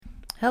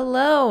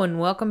Hello and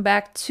welcome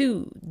back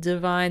to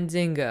Divine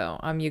Dingo.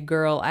 I'm your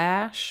girl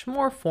Ash,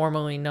 more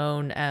formally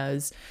known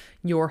as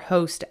your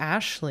host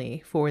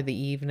Ashley for the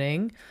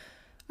evening.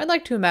 I'd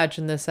like to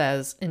imagine this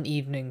as an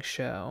evening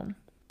show.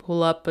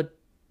 Pull up a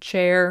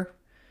chair,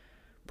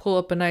 pull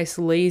up a nice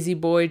lazy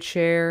boy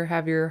chair,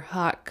 have your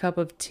hot cup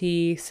of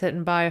tea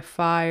sitting by a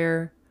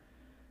fire,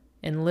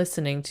 and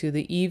listening to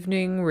the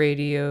evening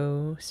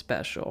radio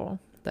special.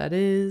 That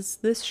is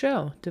this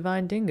show,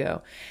 Divine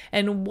Dingo.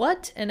 And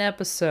what an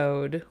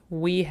episode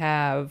we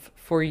have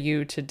for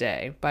you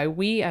today. By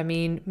we, I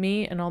mean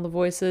me and all the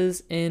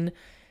voices in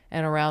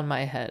and around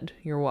my head.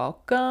 You're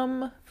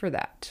welcome for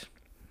that.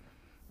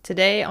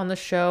 Today on the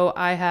show,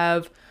 I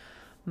have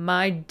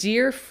my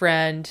dear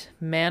friend,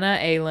 Mana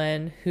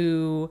Aylin,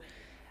 who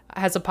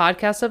has a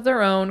podcast of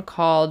their own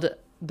called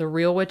The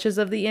Real Witches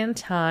of the End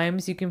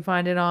Times. You can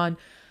find it on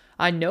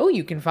I know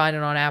you can find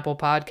it on Apple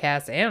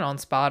Podcasts and on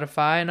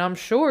Spotify, and I'm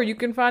sure you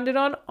can find it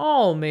on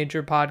all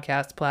major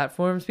podcast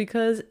platforms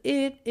because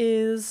it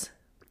is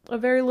a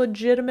very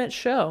legitimate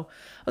show.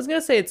 I was going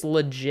to say it's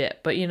legit,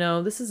 but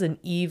this is an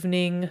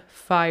evening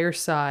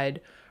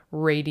fireside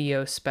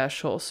radio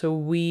special. So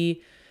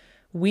we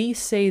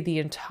say the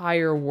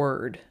entire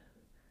word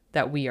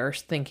that we are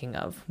thinking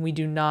of. We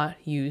do not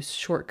use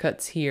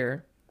shortcuts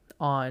here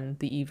on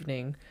the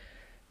Evening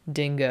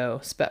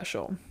Dingo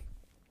special.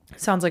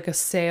 Sounds like a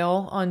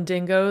sale on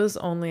dingoes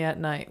only at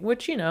night,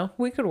 which,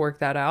 we could work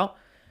that out.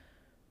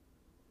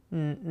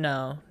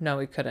 No,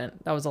 we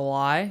couldn't. That was a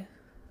lie.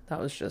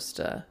 That was just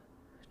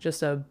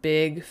a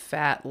big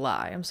fat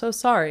lie. I'm so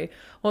sorry.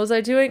 What was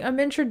I doing? I'm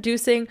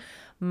introducing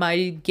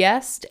my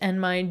guest and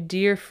my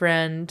dear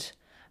friend,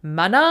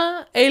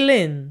 Mana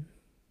Aylin.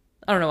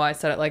 I don't know why I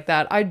said it like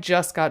that. I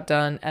just got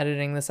done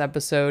editing this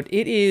episode.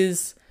 It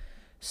is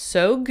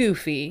so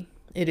goofy.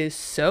 It is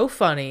so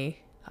funny.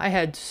 I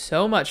had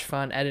so much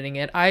fun editing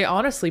it. I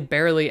honestly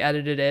barely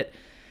edited it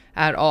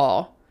at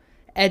all.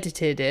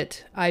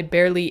 I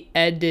barely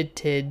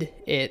edited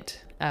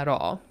it at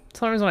all.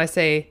 Sometimes when I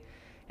say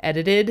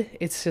edited,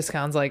 it just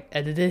sounds like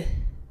edited.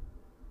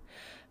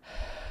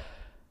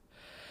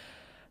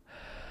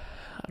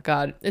 Oh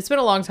God, it's been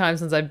a long time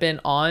since I've been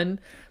on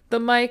the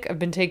mic. I've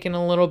been taking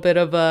a little bit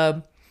of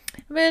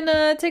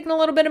taking a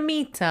little bit of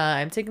me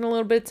time, taking a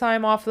little bit of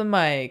time off the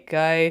mic.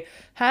 I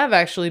have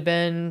actually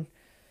been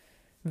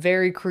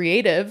very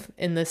creative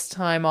in this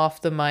time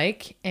off the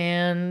mic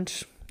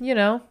and,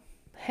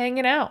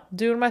 hanging out,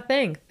 doing my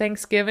thing.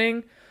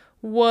 Thanksgiving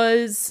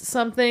was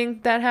something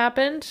that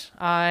happened.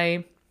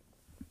 I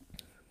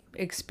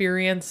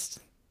experienced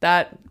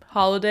that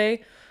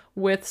holiday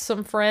with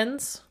some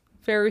friends.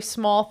 Very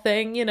small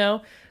thing,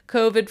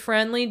 COVID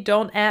friendly.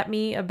 Don't at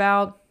me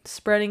about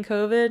spreading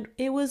COVID.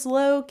 It was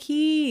low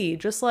key,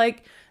 just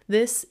like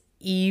this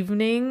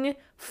evening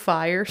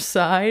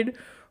fireside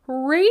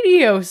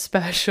radio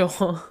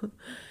special.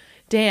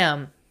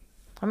 Damn.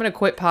 I'm going to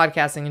quit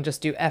podcasting and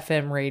just do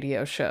FM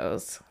radio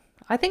shows.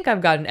 I think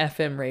I've got an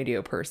FM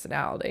radio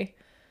personality.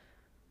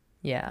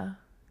 Yeah.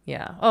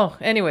 Oh,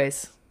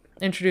 anyways,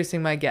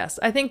 introducing my guest.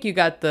 I think you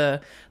got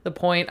the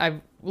point. I've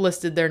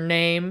listed their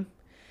name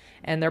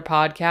and their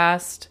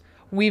podcast.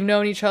 We've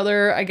known each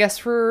other, I guess,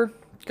 for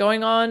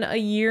going on a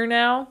year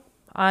now.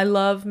 I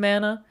love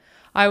Mana.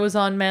 I was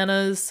on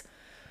Mana's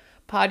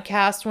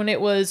podcast when it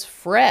was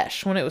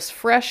fresh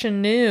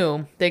and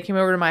new. They came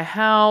over to my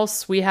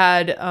house. We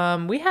had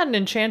an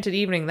enchanted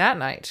evening that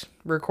night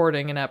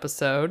recording an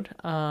episode.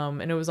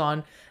 And it was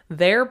on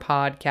their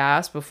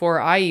podcast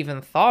before I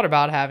even thought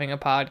about having a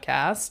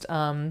podcast.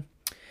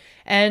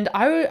 And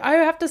I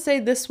have to say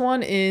this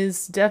one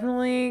is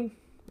definitely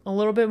a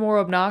little bit more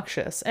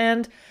obnoxious.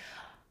 And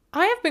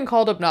I have been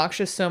called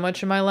obnoxious so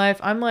much in my life.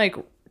 I'm like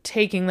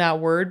taking that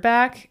word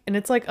back, and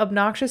it's like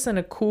obnoxious in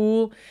a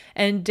cool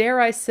and, dare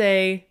I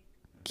say,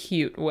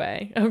 cute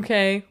way.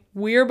 Okay,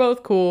 we are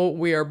both cool,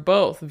 we are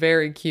both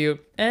very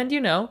cute, and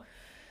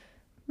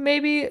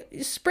maybe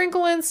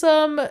sprinkle in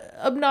some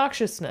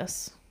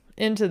obnoxiousness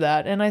into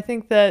that, and I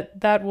think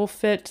that will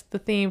fit the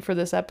theme for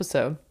this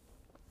episode.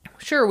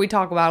 Sure, we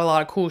talk about a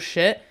lot of cool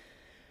shit,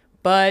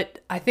 but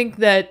I think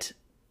that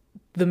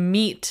the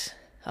meat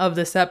of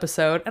this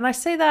episode, and I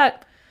say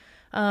that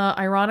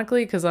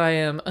ironically because I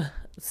am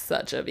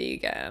such a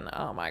vegan.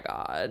 Oh my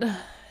God.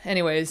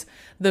 Anyways,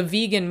 the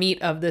vegan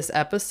meat of this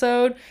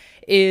episode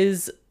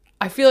is,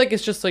 I feel like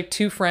it's just like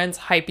two friends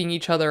hyping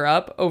each other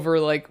up over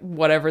like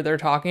whatever they're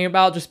talking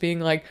about, just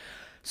being like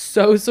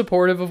so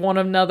supportive of one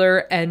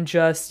another and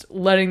just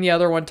letting the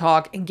other one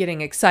talk and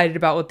getting excited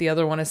about what the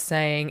other one is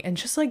saying and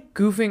just like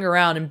goofing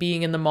around and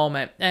being in the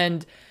moment.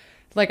 And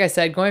like I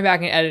said, going back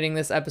and editing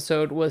this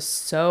episode was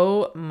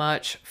so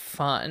much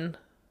fun.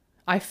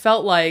 I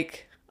felt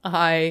like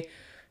I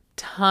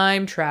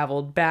time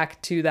traveled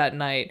back to that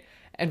night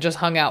and just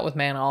hung out with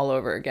Mana all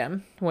over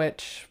again,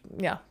 which,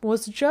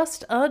 was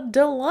just a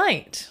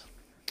delight.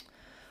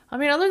 I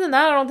mean, other than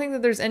that, I don't think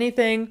that there's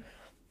anything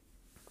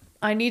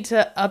I need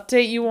to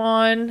update you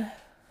on.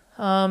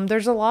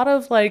 There's a lot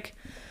of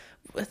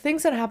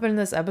things that happen in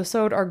this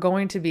episode are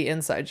going to be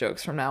inside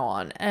jokes from now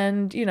on.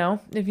 And, you know,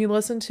 if you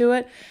listen to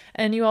it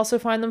and you also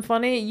find them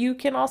funny, you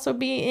can also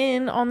be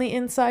in on the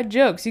inside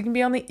jokes. You can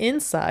be on the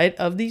inside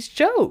of these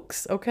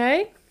jokes,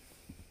 okay?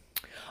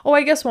 Oh,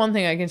 I guess one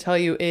thing I can tell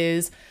you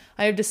is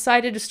I have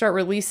decided to start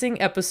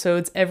releasing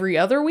episodes every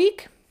other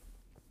week.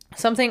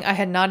 Something I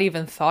had not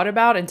even thought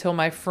about until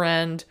my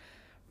friend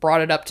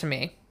brought it up to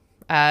me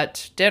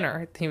at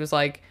dinner. He was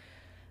like,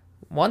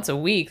 once a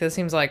week, that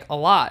seems like a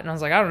lot. And I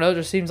was like, I don't know, it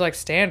just seems like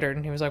standard.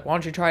 And he was like, why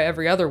don't you try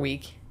every other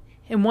week?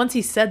 And once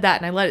he said that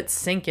and I let it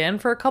sink in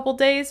for a couple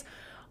days,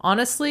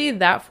 honestly,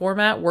 that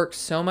format works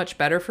so much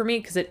better for me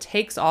because it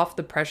takes off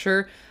the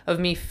pressure of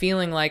me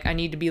feeling like I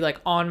need to be like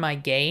on my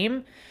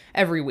game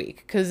every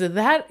week. Because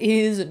that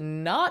is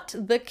not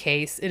the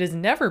case. It has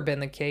never been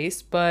the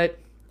case, but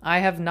I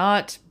have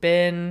not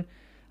been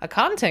a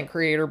content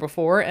creator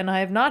before and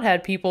I have not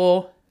had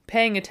people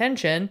paying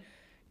attention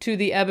to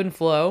the ebb and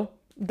flow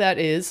that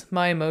is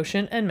my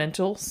emotion and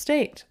mental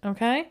state,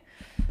 okay?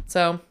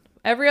 So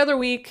every other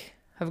week,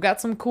 I've got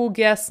some cool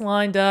guests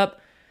lined up.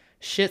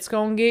 Shit's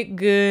gonna get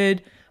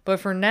good. But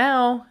for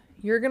now,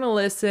 you're gonna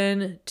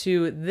listen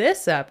to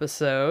this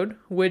episode,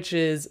 which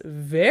is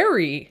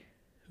very,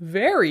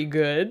 very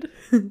good,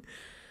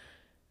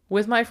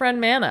 with my friend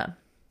Mana.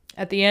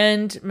 At the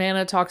end,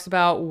 Mana talks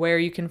about where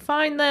you can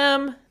find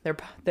them, their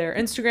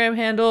Instagram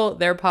handle,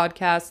 their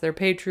podcast, their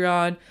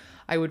Patreon.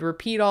 I would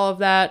repeat all of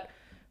that,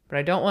 but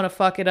I don't want to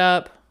fuck it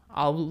up.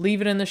 I'll leave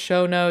it in the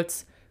show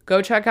notes.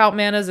 Go check out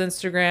Mana's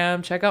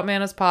Instagram. Check out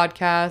Mana's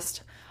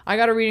podcast. I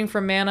got a reading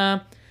from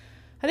Mana.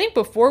 I think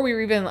before we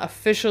were even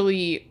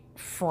officially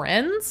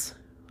friends,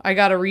 I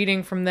got a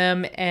reading from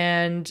them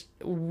and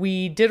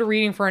we did a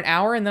reading for an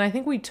hour. And then I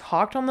think we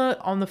talked on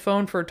the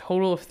phone for a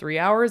total of 3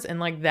 hours. And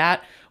like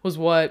that was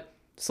what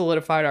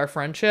solidified our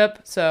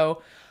friendship.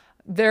 So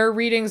their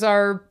readings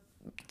are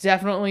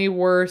definitely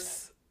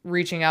worth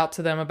reaching out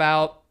to them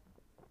about.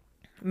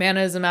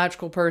 Mana is a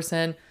magical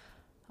person.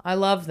 I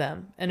love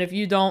them. And if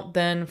you don't,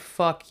 then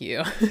fuck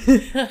you.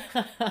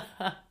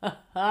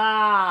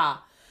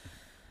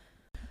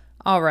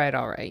 All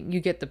right.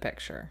 You get the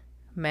picture.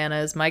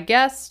 Mana is my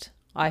guest.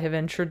 I have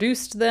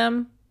introduced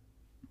them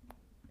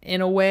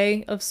in a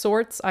way of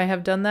sorts. I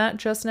have done that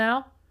just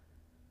now.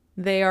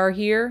 They are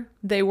here.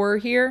 They were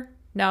here.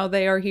 Now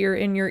they are here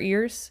in your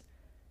ears.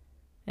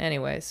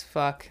 Anyways,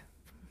 fuck.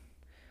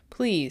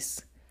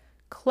 Please.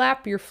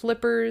 Clap your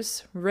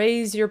flippers,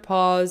 raise your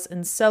paws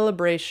in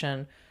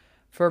celebration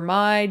for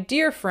my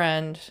dear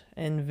friend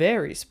and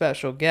very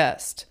special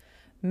guest,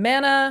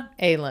 Mana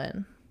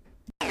Aylin.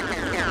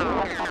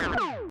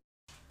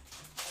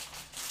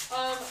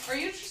 Are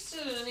you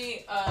interested in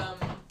any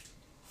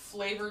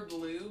flavored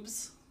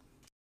lubes?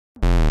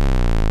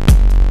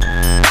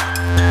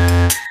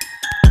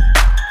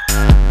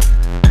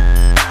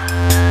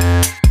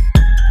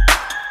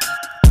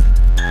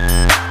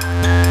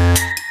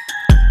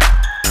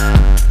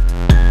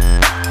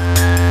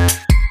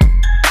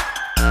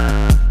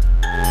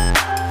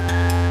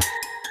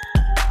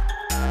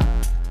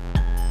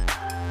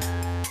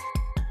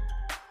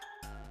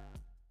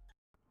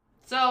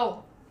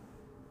 So,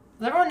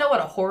 does everyone know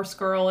what a horse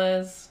girl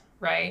is?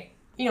 Right?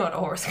 You know what a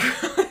horse girl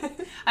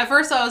is. At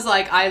first I was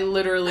like, I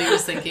literally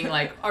was thinking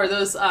like, are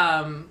those,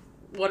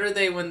 what are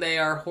they when they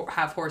are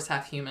half horse,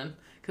 half human?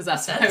 Because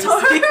that's what I was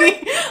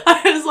thinking.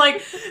 I was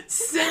like,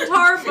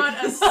 centaur, but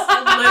a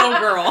little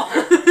girl.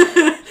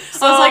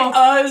 So I was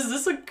like, is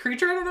this a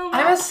creature I don't know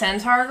about? I'm a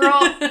centaur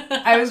girl.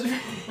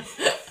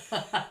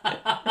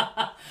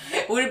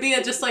 Would it be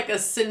just like a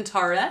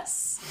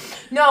centauress?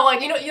 No,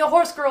 like, you know,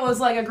 horse girl is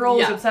like a girl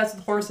who's obsessed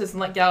with horses and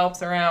like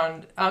gallops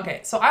around.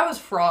 Okay, so I was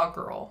frog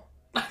girl.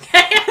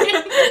 Okay.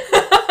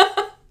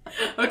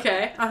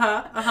 Okay.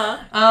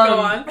 Go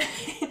on.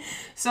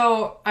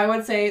 So I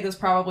would say this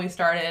probably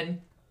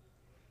started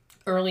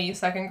early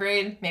second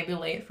grade, maybe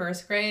late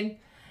first grade.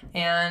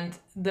 And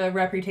the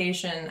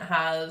reputation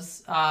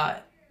has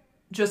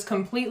just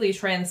completely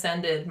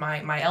transcended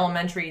my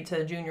elementary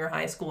to junior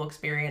high school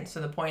experience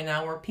to the point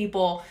now where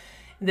people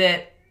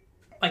that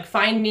like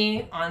find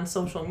me on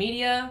social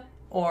media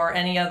or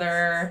any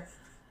other,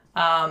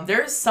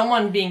 there's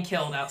someone being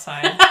killed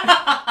outside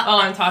while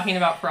I'm talking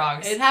about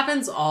frogs. It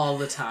happens all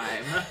the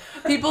time.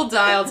 People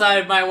die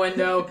outside my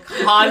window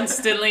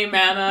constantly,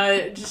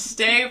 Mana. Just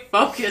stay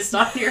focused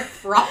on your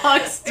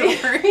frog story.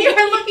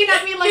 You're looking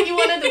at me like you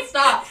wanted to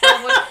stop. So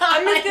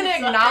I'm just going to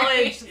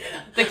acknowledge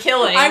the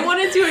killing. I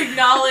wanted to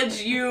acknowledge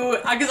you,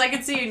 because I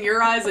could see in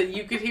your eyes that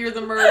you could hear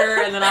the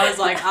murder, and then I was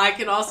like, I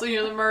can also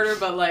hear the murder,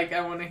 but like, I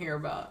want to hear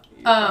about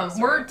you.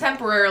 We're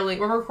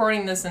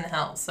recording this in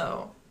hell,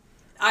 so...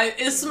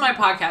 This is my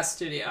podcast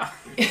studio.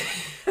 We're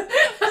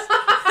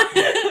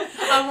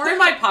in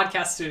my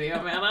podcast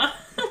studio, Mana.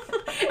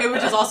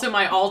 Which is also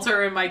my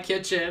altar in my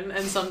kitchen,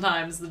 and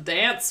sometimes the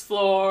dance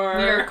floor.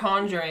 We are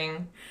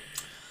conjuring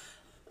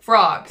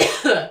frogs.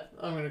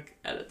 I'm going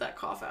to edit that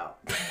cough out.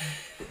 But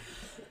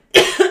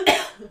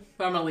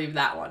I'm going to leave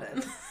that one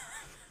in.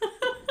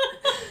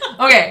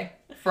 Okay,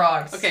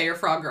 frogs. Okay, you're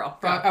frog girl.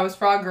 I was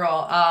frog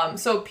girl.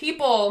 So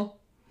people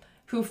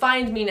who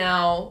find me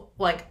now,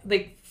 like,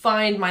 they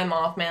find my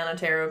Mothman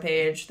Tarot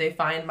page, they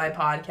find my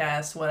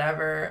podcast,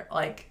 whatever,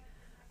 like,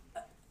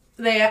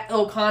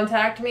 they'll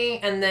contact me,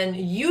 and then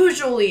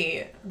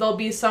usually there'll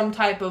be some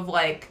type of,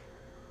 like...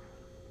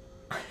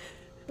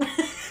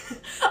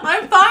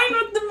 I'm fine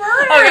with the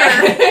murder!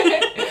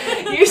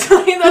 Okay.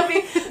 Usually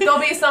there'll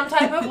be some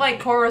type of, like,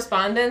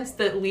 correspondence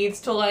that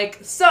leads to, like,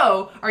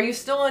 so, are you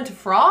still into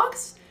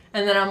frogs?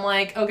 And then I'm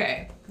like,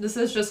 okay, this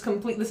is just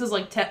this is,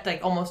 like,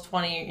 almost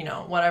 20, you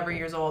know, whatever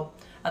years old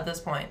at this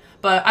point.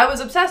 But I was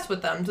obsessed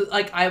with them.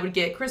 Like, I would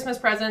get Christmas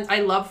presents. I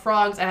love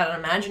frogs. I had an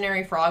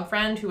imaginary frog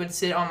friend who would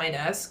sit on my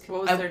desk.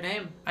 What was their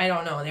name? I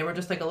don't know. They were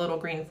just, like, a little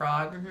green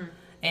frog. Mm-hmm.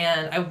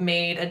 And I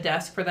made a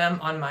desk for them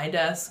on my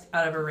desk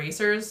out of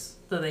erasers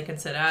so they could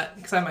sit at,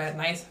 because I'm a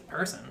nice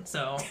person.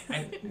 So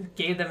I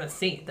gave them a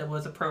seat that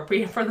was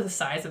appropriate for the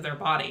size of their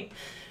body.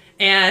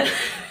 And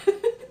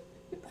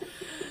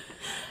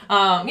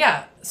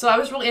yeah, so I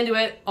was really into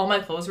it. All my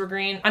clothes were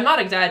green. I'm not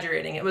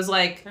exaggerating. It was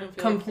like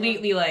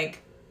completely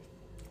like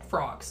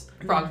frogs,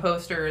 frog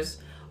posters.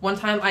 One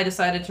time I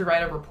decided to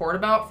write a report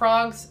about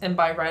frogs, and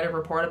by write a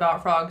report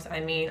about frogs, I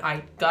mean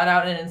I got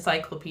out an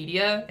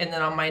encyclopedia, and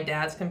then on my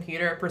dad's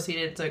computer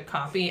proceeded to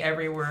copy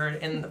every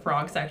word in the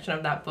frog section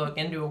of that book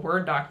into a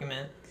Word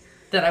document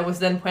that I was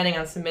then planning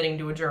on submitting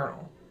to a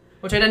journal,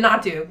 which I did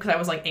not do because I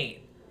was like 8.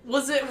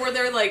 Was it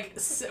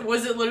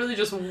literally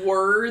just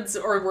words,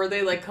 or were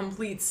they like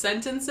complete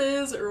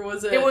sentences, or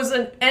was it... It was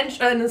an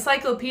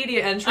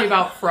encyclopedia entry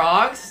about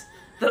frogs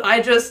that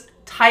I just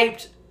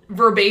typed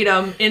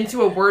verbatim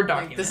into a Word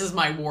document. Like, this is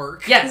my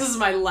work. Yes. This is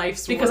my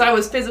life's work. Because I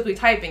was physically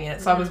typing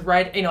it, so I was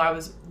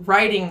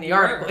writing the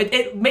article.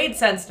 It made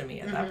sense to me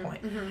at that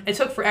point. Mm-hmm. It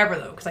took forever,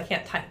 though, because I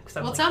can't type.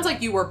 Well, it sounds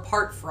like you were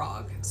part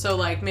frog. So,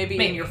 like,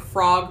 maybe in your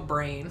frog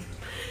brain,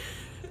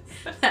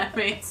 that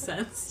made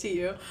sense to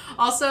you.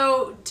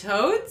 Also,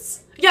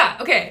 toads? Yeah,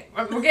 okay.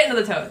 We're getting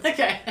to the toads.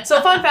 Okay.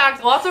 So, fun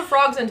fact, lots of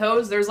frogs and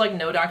toads, there's, like,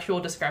 no actual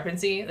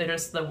discrepancy. They're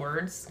just the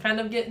words kind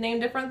of get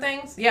named different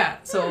things. Yeah,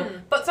 so,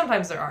 but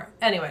sometimes there are.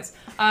 Anyways,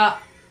 I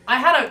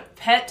had a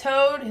pet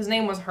toad. His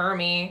name was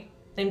Hermie,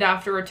 named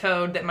after a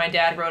toad that my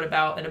dad wrote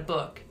about in a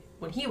book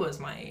when he was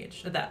my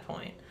age at that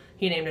point.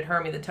 He named it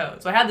Hermie the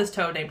Toad. So, I had this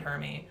toad named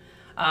Hermie.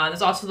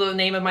 There's also the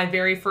name of my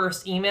very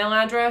first email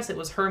address. It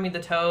was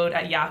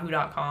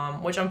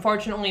hermiethetoad@yahoo.com, which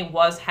unfortunately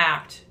was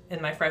hacked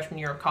in my freshman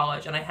year of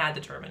college, and I had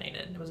to terminate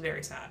it. It was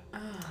very sad.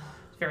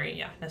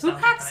 Very, Who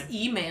hacks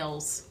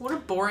emails? What a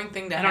boring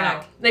thing to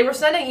hack. Know. They were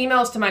sending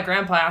emails to my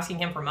grandpa asking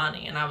him for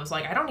money, and I was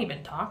like, I don't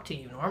even talk to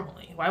you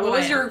normally. Why would What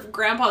was your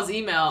grandpa's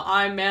email?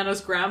 I'm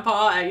Mana's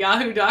grandpa at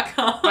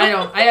yahoo.com.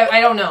 I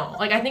don't know.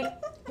 Like, I think,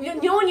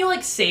 you know when you,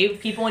 like, save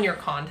people in your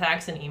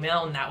contacts in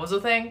email, and that was a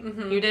thing?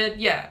 Mm-hmm. You did?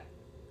 Yeah.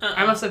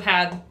 I must have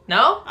had...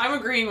 No? I'm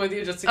agreeing with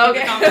you just to keep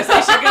the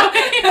conversation going.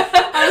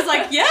 I was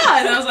like, yeah.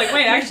 And I was like,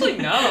 wait, actually,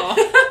 no.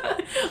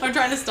 I'm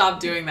trying to stop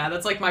doing that.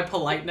 It's like my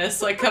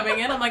politeness, like, coming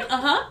in. I'm like,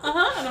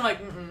 And I'm like,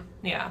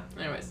 Yeah.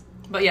 Anyways.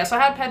 But yeah, so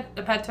I had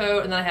a pet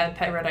toad, and then I had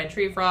pet red-eyed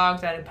tree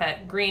frogs. I had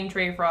pet green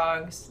tree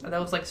frogs.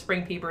 Those, like,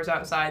 spring peepers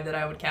outside that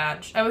I would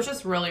catch. I was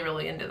just really,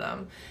 really into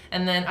them.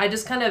 And then I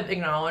just kind of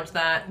acknowledged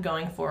that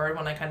going forward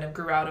when I kind of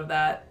grew out of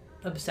that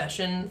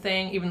obsession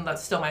thing, even though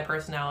that's still my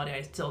personality.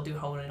 I still do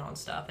hone in on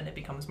stuff, and it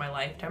becomes my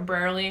life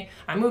temporarily.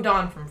 I moved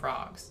on from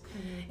frogs.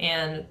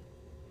 And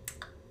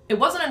it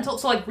wasn't until,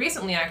 so like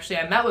recently actually,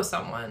 I met with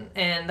someone,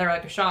 and they're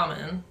like a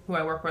shaman who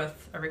I work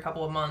with every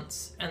couple of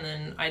months, and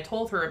then I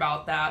told her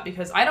about that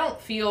because I don't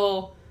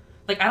feel,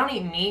 like, I don't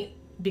eat meat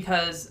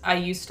because I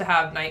used to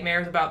have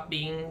nightmares about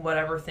being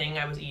whatever thing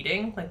I was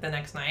eating, like, the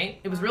next night.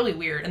 It was really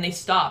weird, and they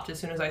stopped as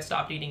soon as I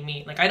stopped eating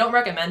meat. Like, I don't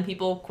recommend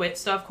people quit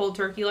stuff cold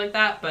turkey like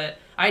that, but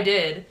I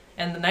did,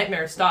 and the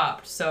nightmare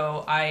stopped,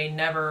 so I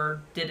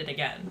never did it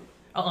again,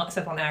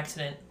 except on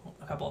accident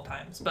a couple of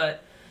times,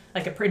 but,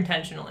 like,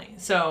 intentionally.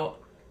 So,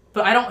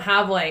 but I don't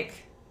have, like,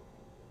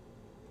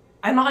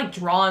 I'm not, like,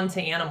 drawn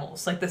to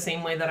animals, like, the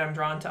same way that I'm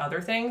drawn to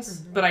other things,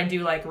 but I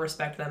do, like,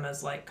 respect them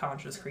as, like,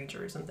 conscious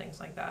creatures and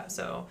things like that,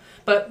 so.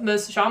 But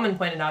this shaman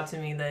pointed out to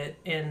me that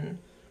in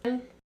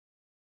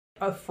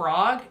a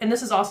frog, and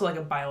this is also, like,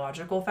 a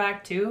biological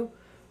fact, too,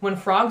 when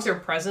frogs are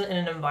present in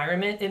an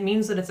environment, it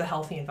means that it's a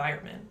healthy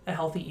environment, a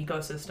healthy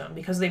ecosystem,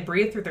 because they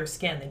breathe through their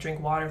skin, they drink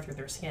water through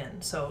their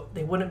skin, so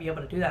they wouldn't be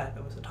able to do that if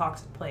it was a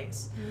toxic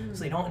place. So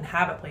they don't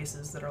inhabit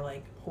places that are,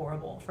 like,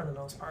 horrible for the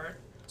most part.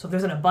 So if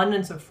there's an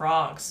abundance of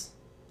frogs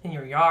in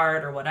your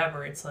yard or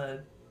whatever, it's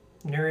a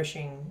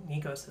nourishing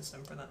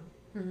ecosystem for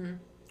them.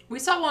 We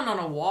saw one on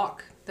a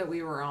walk that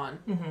we were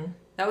on.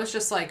 That was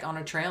just like on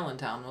a trail in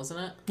town, wasn't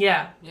it?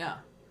 Yeah. Yeah.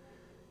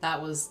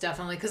 That was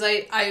definitely, because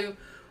I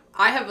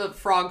have a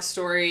frog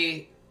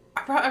story.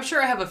 I'm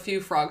sure I have a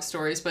few frog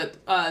stories, but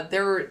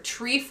there were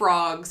tree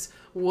frogs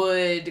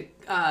would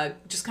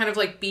just kind of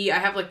like I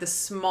have like this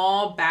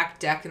small back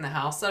deck in the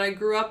house that I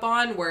grew up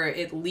on where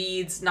it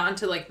leads not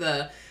into like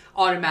the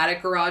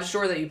automatic garage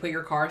door that you put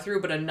your car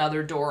through, but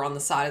another door on the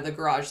side of the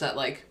garage that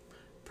like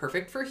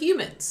perfect for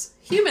humans.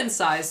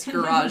 Human-sized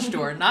garage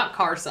door, not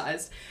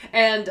car-sized.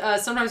 And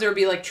sometimes there would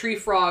be like tree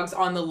frogs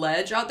on the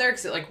ledge out there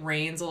because it like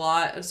rains a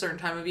lot at a certain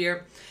time of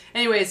year.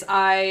 Anyways,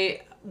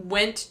 I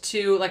went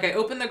to, like, I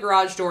opened the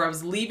garage door. I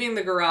was leaving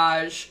the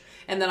garage,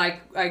 and then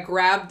I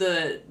grabbed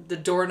the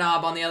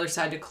doorknob on the other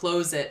side to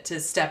close it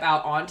to step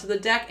out onto the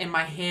deck, and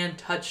my hand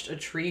touched a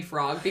tree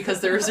frog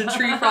because there was a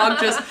tree frog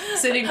just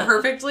sitting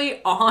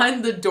perfectly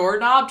on the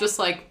doorknob, just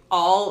like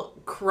all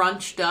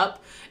crunched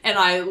up. And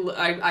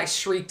I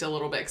shrieked a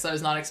little bit because I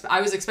was not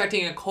I was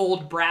expecting a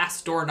cold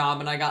brass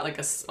doorknob, and I got like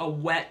a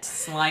wet,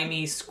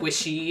 slimy,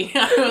 squishy.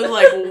 I was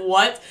like,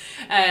 what?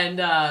 And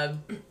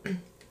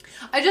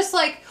I just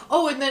like,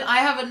 oh, and then I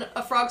have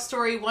a frog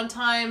story. One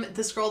time,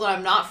 this girl that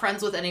I'm not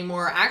friends with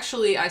anymore,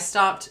 actually, I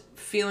stopped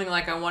feeling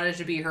like I wanted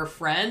to be her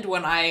friend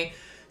when I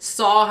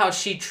saw how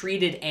she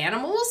treated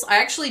animals. I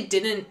actually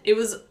didn't, it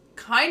was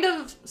kind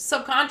of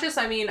subconscious.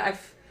 I mean,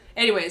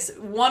 anyways,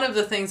 one of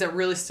the things that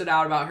really stood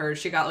out about her,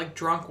 she got like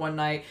drunk one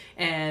night,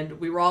 and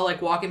we were all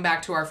like walking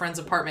back to our friend's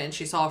apartment, and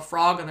she saw a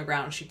frog on the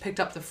ground, and she picked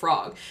up the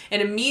frog.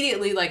 And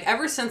immediately, like,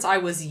 ever since I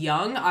was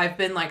young, I've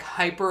been like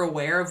hyper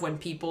aware of when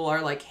people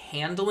are like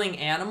handling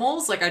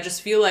animals. Like, I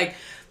just feel like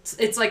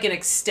it's like an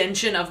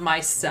extension of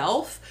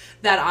myself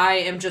that I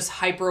am just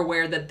hyper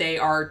aware that they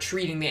are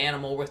treating the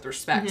animal with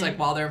respect, like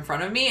while they're in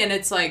front of me. And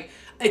it's like,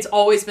 it's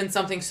always been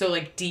something so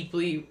like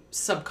deeply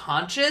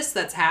subconscious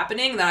that's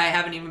happening that I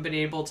haven't even been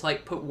able to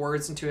like put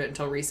words into it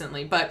until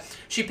recently. But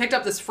she picked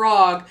up this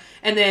frog,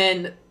 and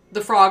then the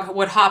frog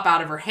would hop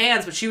out of her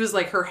hands, but she was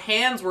like, her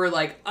hands were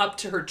like up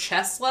to her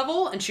chest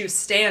level, and she was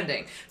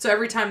standing. So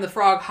every time the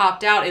frog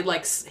hopped out, it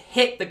like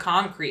hit the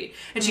concrete,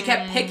 and she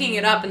kept picking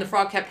it up, and the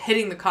frog kept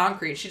hitting the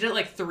concrete. She did it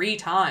like 3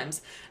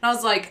 times. And I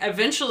was like,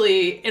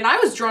 eventually, and I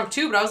was drunk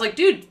too, but I was like,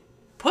 dude,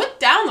 put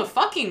down the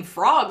fucking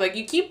frog. Like,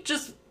 you keep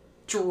just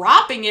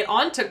dropping it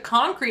onto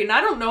concrete, and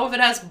I don't know if it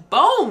has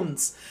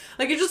bones.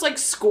 Like, you just like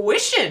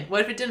squish it.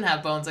 What if it didn't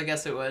have bones? I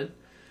guess it would.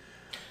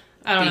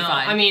 I don't know.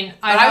 Fine. I mean,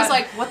 I was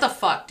like, what the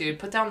fuck, dude?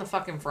 Put down the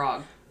fucking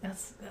frog.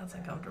 That's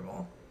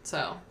uncomfortable.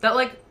 So that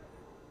like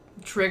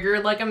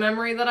triggered like a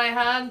memory that I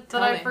had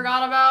that I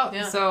forgot about.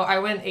 Yeah. So I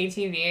went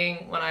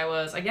ATVing when I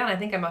was, again, I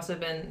think I must have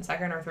been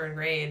 2nd or 3rd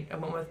grade. I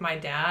went with my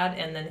dad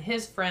and then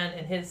his friend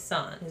and his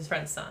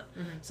friend's son.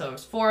 Mm-hmm. So it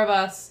was 4 of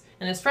us,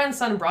 and his friend's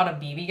son brought a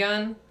BB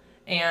gun.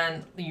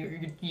 And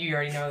you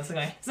already know this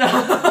guy. So,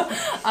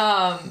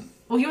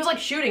 well, he was like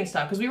shooting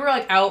stuff because we were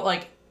like out,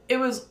 like it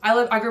was.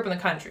 I grew up in the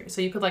country,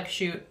 so you could like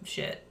shoot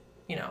shit,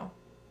 you know.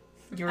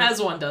 As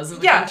one does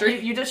in the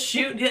country. You just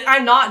shoot.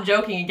 I'm not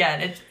joking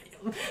again.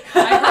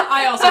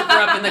 I also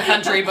grew up in the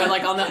country, but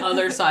like on the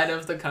other side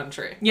of the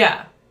country.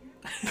 Yeah.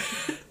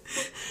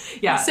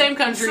 Yeah. Same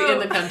country in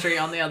the country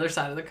on the other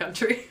side of the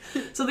country.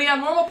 So the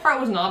abnormal part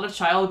was not a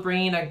child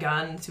bringing a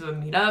gun to a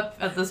meetup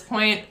at this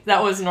point.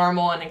 That was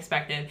normal and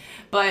expected.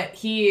 But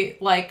he,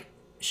 like,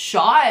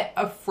 shot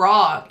a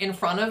frog in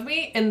front of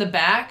me in the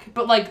back.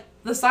 But, like,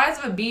 the size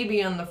of a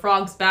BB on the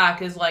frog's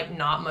back is, like,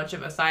 not much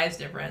of a size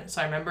difference.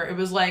 So I remember it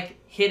was like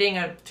hitting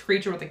a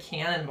creature with a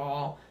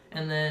cannonball.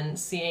 And then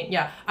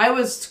I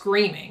was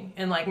screaming.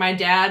 And, like, my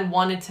dad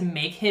wanted to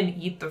make him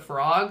eat the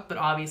frog. But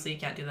obviously, you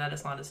can't do that.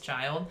 It's not his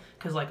child.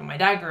 Because, like, when my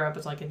dad grew up,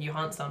 it's like, if you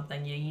hunt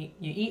something, you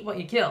eat what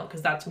you kill.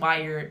 Because that's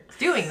why you're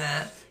doing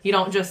that. You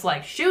don't just,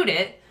 like, shoot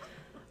it.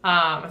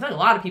 I feel like a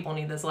lot of people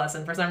need this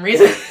lesson for some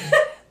reason.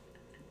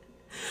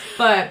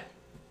 But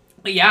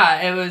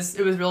yeah, it was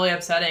really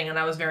upsetting. And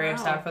I was very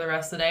upset for the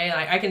rest of the day.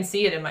 And I can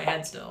see it in my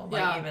head still.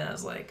 Like, even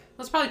as, like...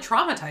 That's probably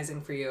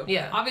traumatizing for you.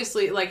 Yeah.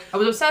 Obviously, like... I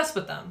was obsessed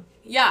with them.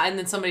 Yeah, and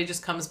then somebody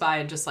just comes by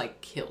and just,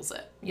 like, kills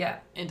it. Yeah.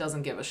 And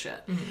doesn't give a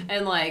shit. Mm-hmm.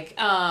 And, like,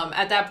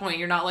 at that point,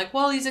 you're not like,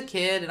 well, he's a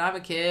kid and I'm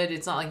a kid.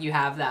 It's not like you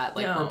have that.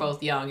 Like, we're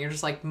both young. You're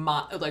just like,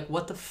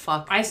 what the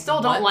fuck? I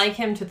still don't like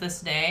him to this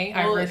day.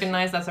 Well, I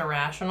recognize that's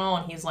irrational,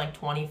 and he's, like,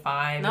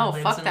 25 and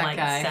lives in, like,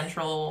 guy.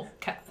 Central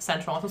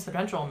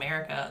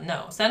America.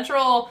 No,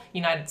 Central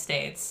United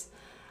States.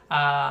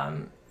 I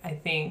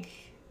think...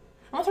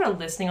 I'm sort of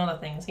listing all the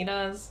things he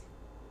does.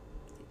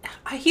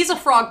 He's a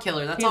frog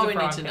killer. That's all we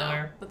need to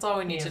know. That's all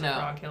we need to know.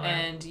 Frog killer.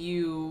 And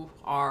you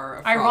are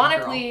a frog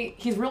Ironically,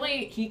 girl.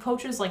 he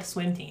coaches like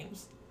swim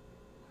teams.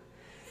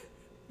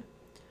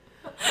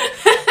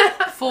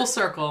 Full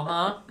circle,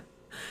 huh?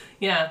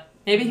 Yeah.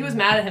 Maybe he was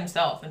mad at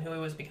himself and who he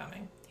was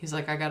becoming. He's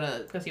like, I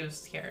gotta... Because he was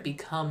scared.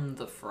 Become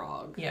the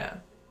frog. Yeah.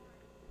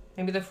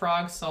 Maybe the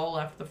frog's soul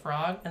left the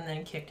frog and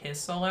then kicked his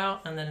soul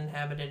out and then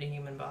inhabited a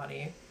human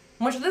body.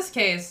 Which in this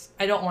case,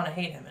 I don't want to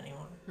hate him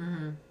anymore.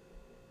 Mm-hmm.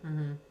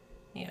 Mm-hmm.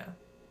 Yeah.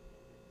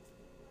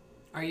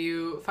 Are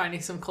you finding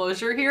some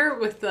closure here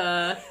with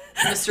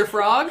Mr.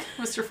 Frog?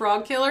 Mr.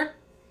 Frog Killer?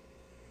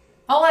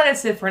 I'll let it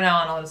sit for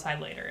now and I'll decide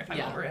later if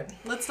I'm over it.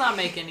 Let's not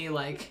make any,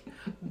 like,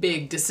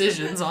 big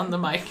decisions on the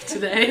mic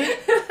today.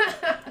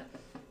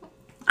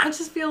 I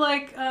just feel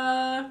like,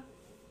 I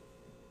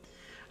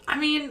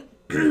mean,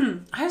 I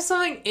have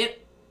something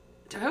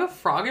do I have a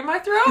frog in my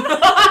throat?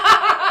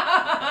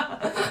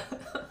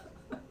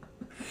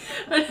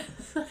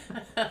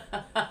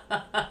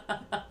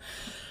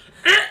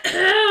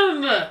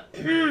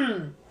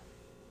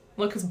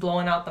 Luke is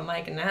blowing out the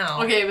mic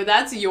now. Okay, but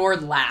that's your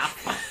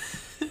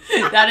laugh.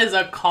 That is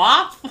a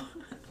cough.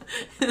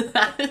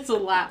 That is a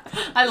laugh.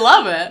 I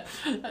love it.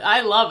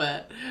 I love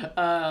it.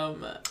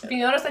 If you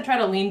notice, I try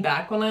to lean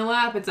back when I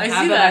laugh. It's a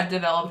habit I've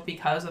developed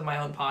because of my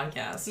own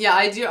podcast. Yeah,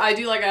 I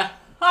do like a...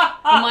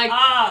 I'm like...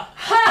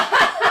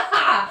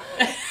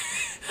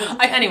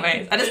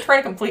 Anyways, I just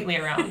turned completely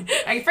around.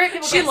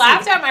 She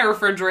laughed at my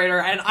refrigerator,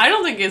 and I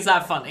don't think it's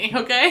that funny,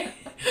 okay?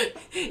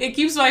 It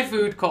keeps my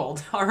food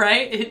cold, all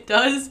right? It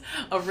does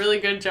a really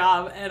good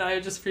job, and I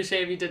just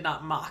appreciate if you did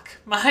not mock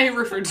my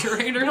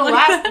refrigerator.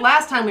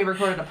 Last time we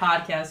recorded a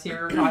podcast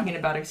here, we were talking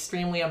about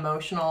extremely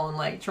emotional and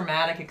like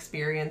traumatic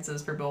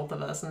experiences for both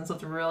of us, and so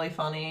it's really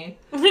funny.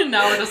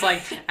 Now we're just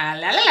like, la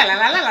la la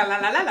la la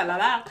la la la la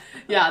la.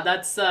 Yeah,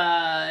 that's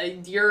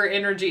your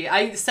energy.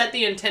 I set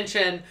the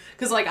intention,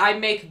 because like I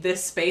make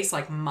this space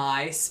like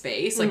my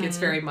space. Like it's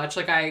very much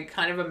like I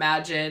kind of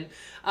imagine...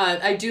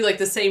 I do like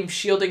the same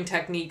shielding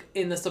technique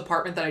in this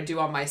apartment that I do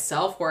on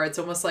myself, where it's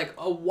almost like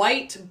a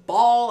white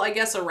ball, I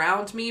guess,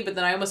 around me, but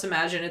then I almost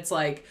imagine it's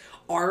like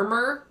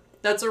armor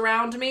that's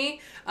around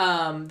me,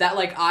 that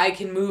like I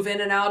can move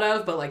in and out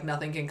of, but like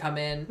nothing can come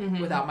in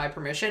without my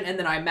permission. And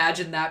then I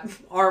imagine that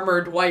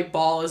armored white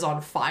ball is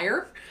on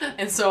fire.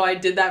 And so I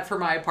did that for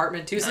my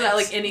apartment too. So that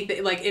like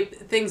anything, like if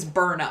things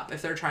burn up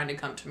if they're trying to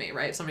come to me,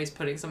 right? If somebody's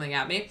putting something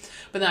at me.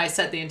 But then I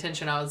set the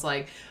intention, I was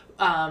like,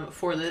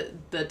 for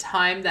the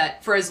time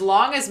that, for as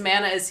long as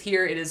Mana is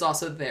here, it is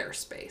also their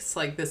space.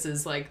 Like this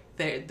is like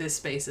this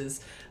space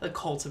is like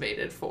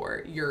cultivated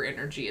for your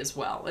energy as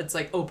well. It's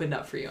like opened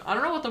up for you. I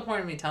don't know what the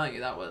point of me telling you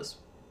that was.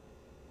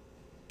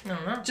 I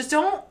don't know. Just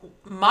don't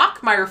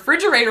mock my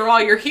refrigerator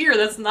while you're here.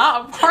 That's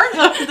not a part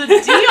of the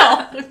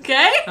deal.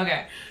 Okay?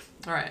 Okay.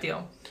 All right.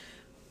 Deal.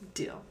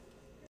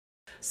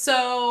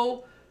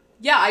 So,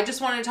 yeah, I just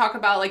wanted to talk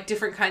about like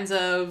different kinds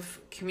of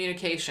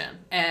communication.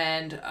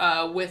 And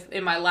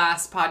in my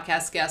last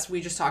podcast guest,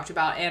 we just talked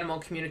about animal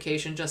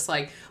communication, just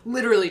like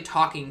literally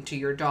talking to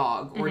your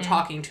dog or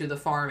talking to the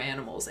farm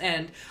animals.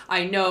 And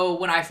I know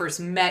when I first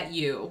met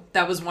you,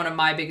 that was one of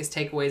my biggest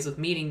takeaways with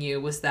meeting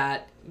you, was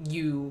that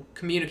you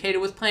communicated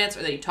with plants,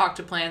 or that you talked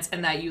to plants,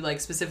 and that you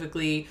like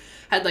specifically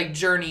had like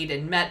journeyed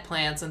and met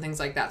plants and things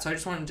like that. So I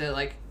just wanted to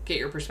like get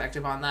your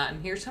perspective on that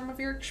and hear some of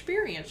your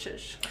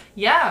experiences.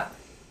 Yeah.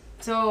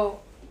 So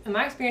in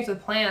my experience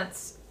with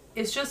plants,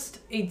 it's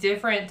just a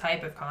different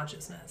type of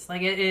consciousness.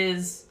 Like it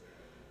is,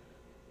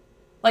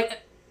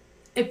 like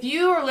if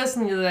you are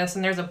listening to this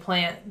and there's a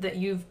plant that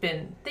you've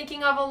been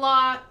thinking of a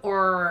lot,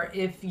 or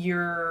if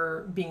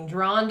you're being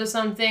drawn to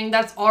something,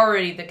 that's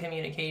already the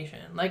communication.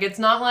 Like it's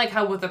not like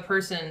how with a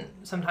person,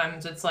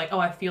 sometimes it's like, oh,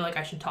 I feel like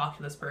I should talk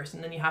to this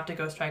person. Then you have to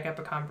go strike up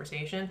a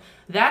conversation.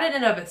 That in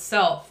and of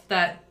itself,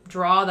 that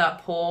draw,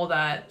 that pull,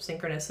 that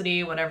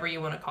synchronicity, whatever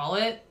you want to call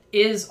it,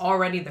 is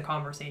already the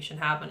conversation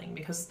happening,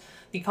 because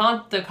the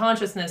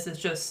consciousness is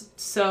just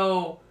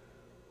so,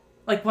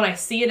 like when I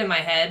see it in my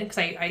head, because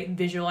I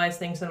visualize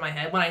things in my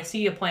head, when I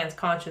see a plant's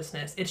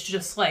consciousness, it's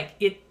just like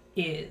it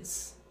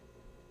is.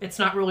 It's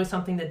not really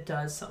something that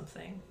does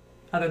something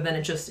other than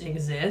it just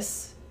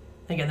exists.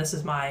 Again, this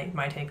is my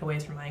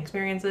takeaways from my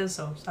experiences,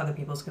 so other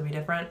people's could be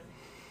different.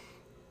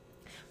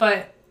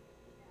 But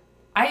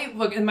I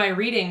look in my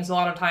readings, a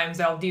lot of times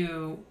I'll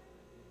do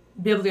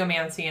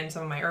bibliomancy in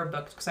some of my herb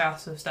books, because I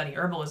also study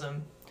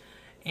herbalism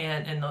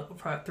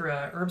through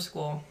a herb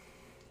school.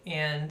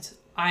 And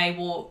I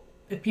will,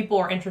 if people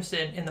are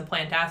interested in the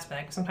plant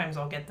aspect, sometimes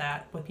I'll get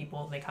that with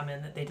people, they come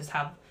in that they just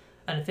have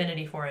an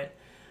affinity for it.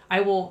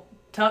 I will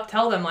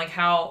tell them like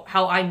how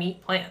I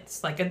meet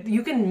plants. Like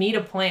you can meet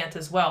a plant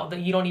as well that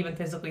you don't even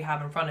physically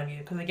have in front of you,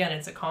 because again,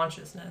 it's a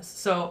consciousness.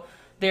 So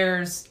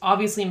there's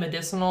obviously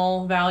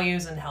medicinal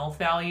values and health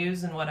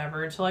values and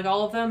whatever to like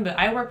all of them, but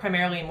I work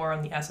primarily more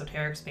on the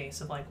esoteric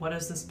space of like, what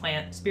does this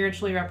plant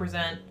spiritually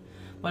represent?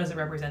 What does it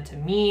represent to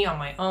me on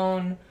my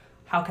own?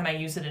 How can I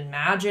use it in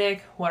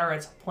magic? What are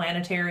its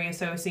planetary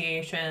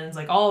associations?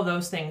 Like all of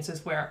those things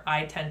is where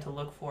I tend to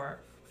look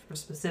for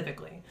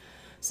specifically.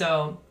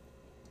 So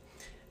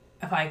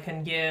if I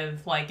can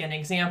give like an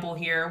example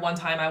here, one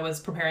time I was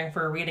preparing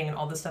for a reading and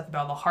all this stuff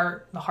about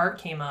the heart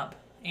came up,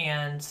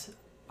 and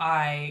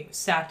I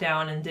sat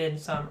down and did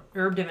some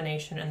herb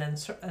divination and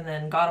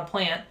then got a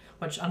plant,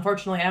 which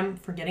unfortunately I'm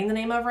forgetting the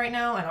name of right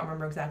now. I don't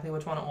remember exactly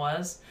which one it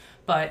was.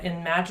 But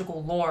in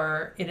magical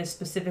lore, it is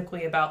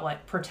specifically about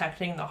like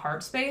protecting the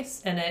heart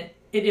space. And it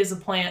is a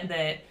plant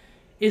that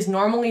is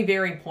normally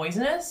very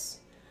poisonous,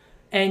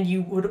 and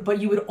you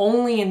would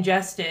only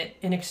ingest it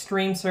in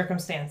extreme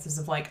circumstances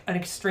of like an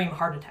extreme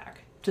heart attack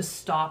to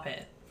stop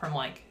it from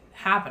like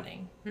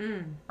happening,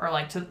 or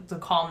like to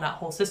calm that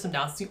whole system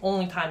down. It's the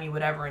only time you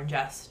would ever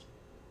ingest.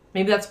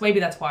 Maybe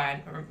that's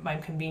why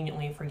I'm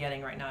conveniently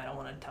forgetting right now. I don't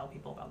want to tell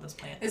people about this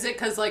plant. Is it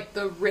because like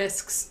the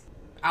risks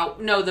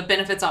the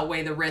benefits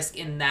outweigh the risk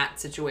in that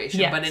situation,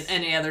 yes. But in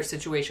any other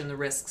situation the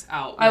risks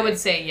outweigh? I would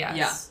say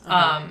yes.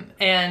 Yeah.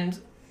 And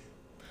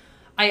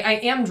I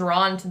am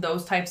drawn to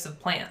those types of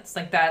plants.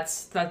 Like that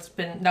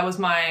was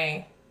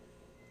my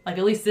like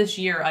at least this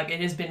year, like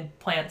it has been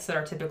plants that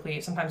are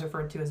typically sometimes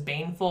referred to as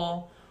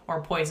baneful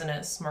or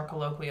poisonous, more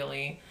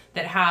colloquially,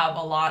 that have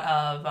a lot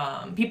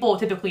of people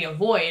typically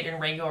avoid in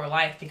regular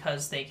life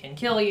because they can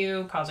kill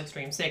you, cause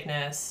extreme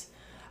sickness.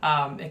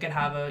 It could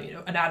have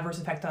an adverse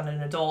effect on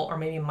an adult, or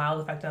maybe a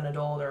mild effect on an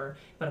adult,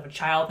 but if a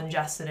child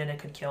ingested it, it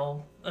could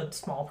kill a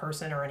small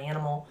person or an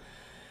animal.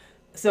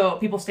 So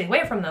people stay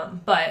away from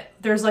them. But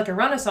there's like a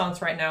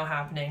renaissance right now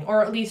happening,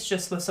 or at least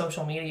just with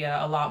social media,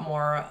 a lot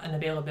more an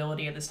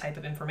availability of this type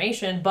of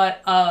information,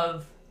 but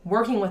of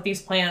working with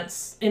these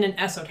plants in an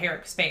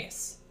esoteric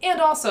space.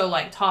 And also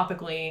like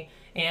topically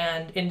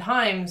and in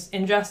times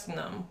ingesting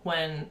them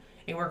when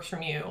it works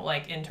from you,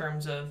 like in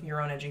terms of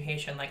your own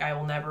education. Like I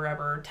will never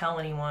ever tell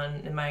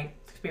anyone in my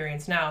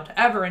experience now to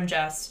ever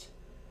ingest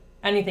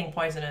anything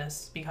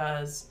poisonous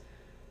because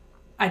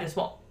I just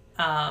won't.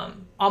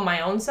 On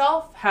my own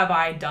self, have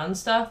I done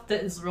stuff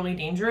that is really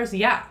dangerous?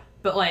 Yeah.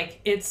 But like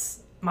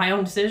it's my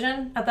own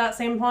decision at that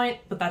same point,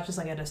 but that's just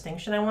like a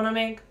distinction I want to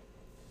make.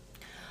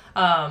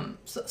 I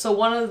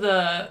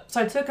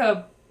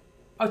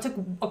took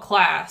a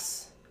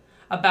class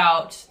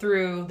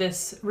through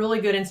this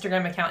really good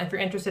Instagram account. If you're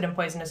interested in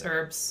poisonous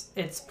herbs,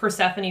 it's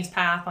Persephone's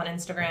Path on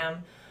Instagram.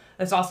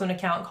 There's also an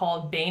account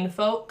called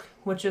Banefolk,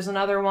 which is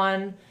another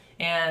one.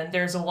 And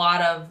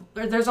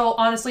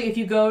honestly, if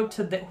you go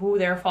to who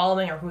they're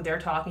following or who they're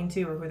talking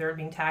to or who they're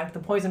being tagged, the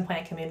poison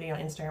plant community on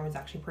Instagram is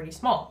actually pretty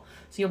small.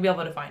 So you'll be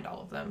able to find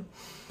all of them.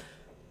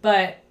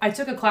 But I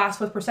took a class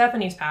with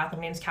Persephone's Path. Her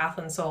name's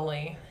Kathleen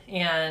Soley.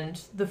 And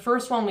the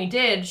first one we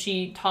did,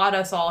 she taught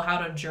us all how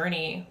to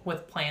journey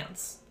with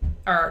plants.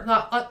 Or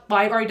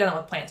I've already done it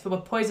with plants, but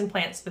with poison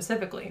plants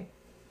specifically.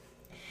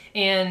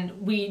 And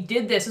we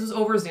did this was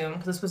over Zoom,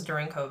 because this was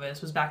during COVID.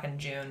 This was back in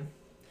June.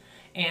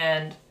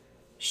 And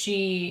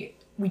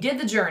we did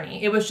the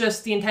journey. It was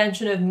just the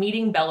intention of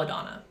meeting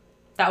Belladonna.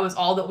 That was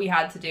all that we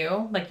had to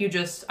do. Like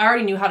I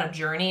already knew how to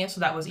journey,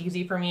 so that was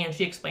easy for me. And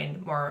she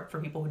explained more for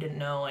people who didn't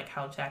know, like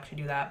how to actually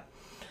do that.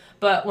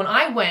 But when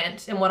I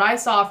went, and what I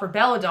saw for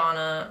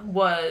Belladonna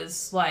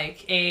was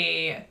like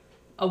a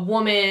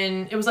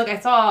woman. It was like I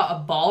saw a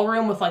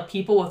ballroom with like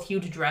people with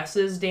huge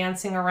dresses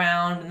dancing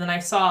around. And then I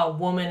saw a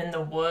woman in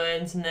the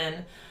woods, and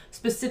then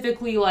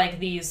specifically like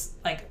these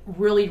like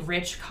really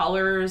rich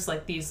colors,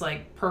 like these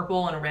like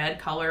purple and red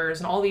colors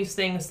and all these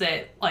things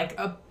that like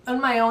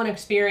in my own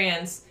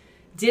experience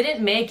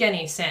didn't make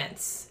any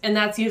sense. And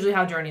that's usually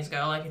how journeys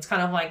go. Like it's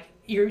kind of like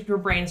your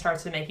brain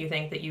starts to make you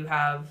think that you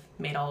have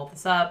made all of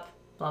this up,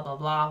 blah blah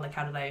blah, like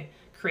how did I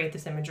create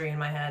this imagery in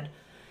my head.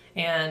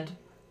 And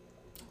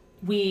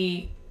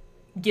we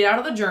get out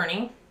of the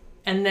journey,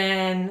 and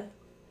then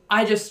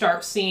I just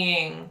start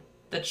seeing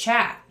the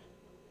chat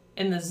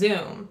in the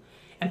Zoom.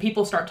 And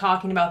people start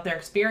talking about their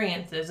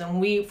experiences. And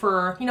I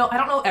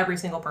don't know every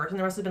single person.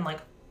 There must have been like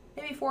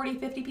maybe 40,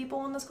 50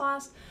 people in this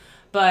class.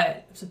 But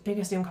it was the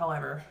biggest Zoom call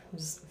ever. It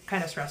was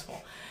kind of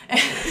stressful.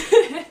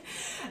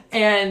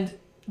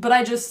 But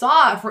I just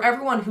saw for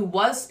everyone who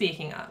was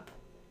speaking up,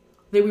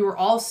 that we were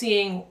all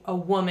seeing a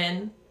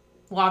woman,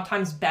 a lot of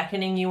times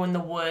beckoning you in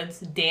the woods,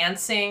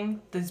 dancing,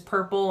 these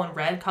purple and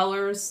red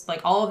colors,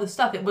 like all of this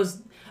stuff.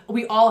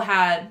 We all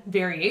had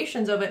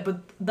variations of it,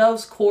 but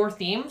those core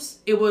themes,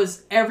 it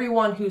was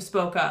everyone who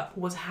spoke up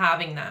was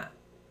having that.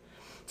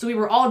 So we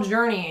were all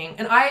journeying,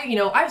 and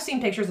I've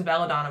seen pictures of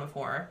Belladonna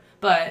before,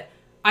 but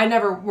I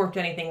never worked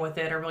anything with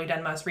it or really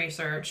done much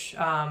research.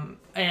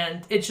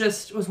 And it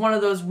just was one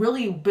of those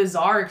really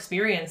bizarre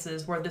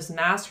experiences where this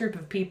mass group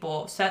of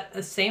people set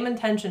the same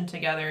intention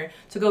together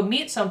to go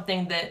meet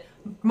something that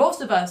most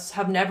of us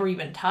have never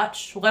even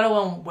touched, let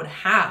alone would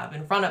have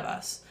in front of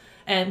us.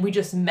 And we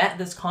just met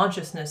this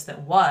consciousness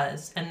that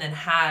was, and then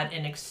had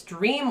an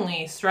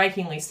extremely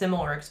strikingly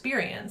similar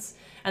experience.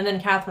 And then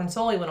Catherine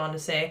Soley went on to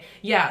say,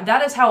 yeah,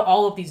 that is how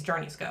all of these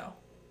journeys go.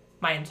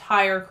 My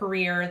entire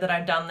career that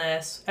I've done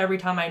this, every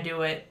time I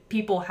do it,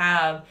 people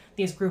have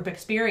these group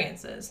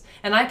experiences.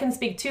 And I can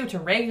speak too to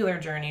regular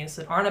journeys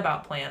that aren't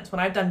about plants. When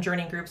I've done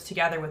journey groups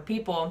together with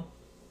people,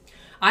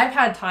 I've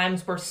had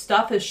times where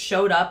stuff has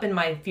showed up in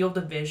my field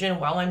of vision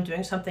while I'm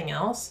doing something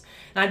else.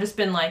 And I've just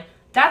been like,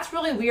 that's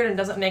really weird and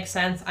doesn't make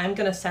sense. I'm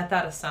going to set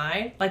that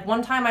aside. Like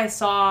one time I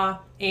saw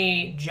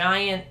a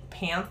giant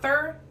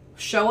panther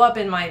show up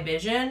in my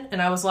vision,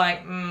 and I was like,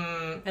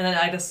 and then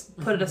I just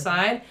put it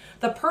aside.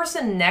 The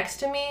person next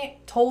to me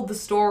told the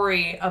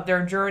story of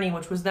their journey,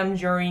 which was them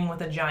journeying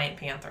with a giant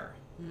panther.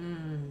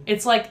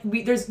 It's like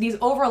there's these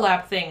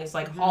overlap things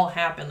like all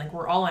happen. Like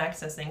we're all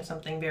accessing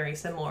something very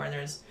similar, and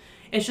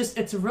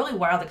it's a really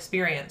wild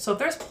experience. So if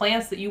there's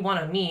plants that you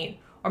want to meet,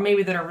 or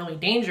maybe that are really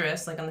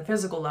dangerous, like on the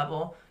physical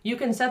level, you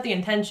can set the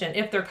intention,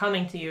 if they're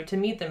coming to you, to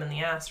meet them in the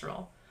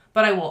astral.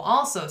 But I will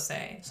also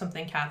say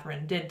something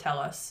Catherine did tell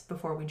us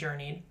before we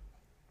journeyed.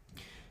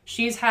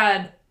 She's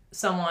had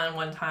someone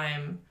one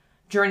time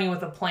journey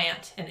with a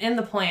plant, and in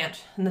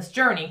this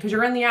journey, because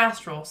you're in the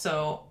astral,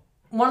 so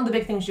one of the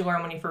big things you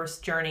learn when you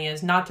first journey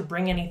is not to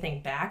bring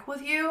anything back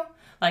with you.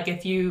 Like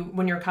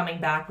when you're coming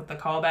back with the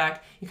callback,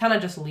 you kind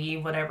of just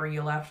leave whatever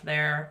you left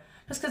there.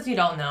 Just because you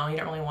don't know, you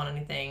don't really want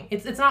anything.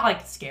 It's not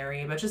like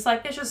scary, but just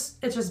like it's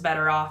just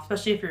better off,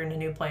 especially if you're in a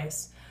new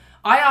place.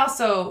 I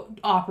also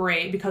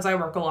operate, because I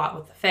work a lot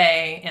with the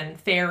Fae and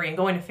fairy and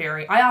going to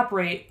fairy, I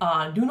operate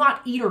on do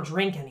not eat or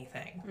drink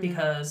anything,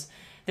 because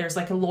there's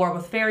like a lore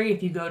with fairy.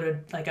 If you go to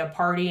like a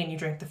party and you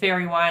drink the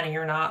fairy wine and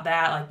you're not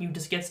that, like you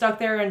just get stuck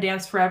there and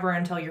dance forever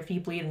until your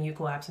feet bleed and you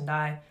collapse and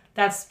die.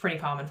 That's pretty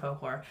common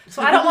folklore.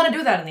 So I don't want to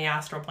do that in the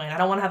astral plane. I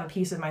don't want to have a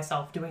piece of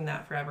myself doing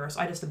that forever.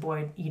 So I just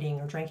avoid eating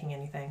or drinking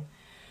anything.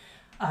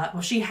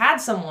 Well, she had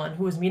someone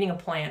who was meeting a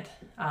plant,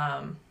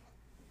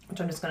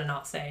 which I'm just going to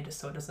not say, just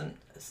so it doesn't,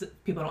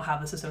 people don't have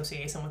this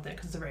association with it,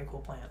 because it's a very cool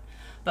plant.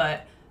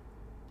 But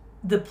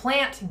the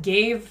plant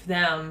gave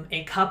them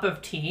a cup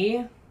of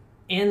tea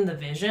in the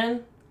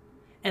vision,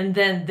 and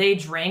then they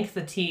drank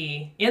the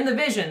tea in the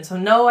vision. So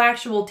no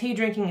actual tea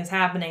drinking is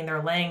happening.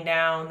 They're laying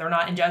down. They're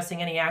not ingesting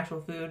any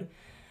actual food.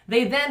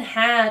 They then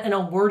had an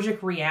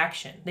allergic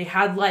reaction. They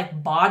had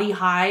like body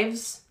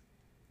hives.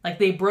 Like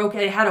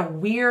they had a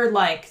weird,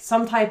 like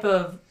some type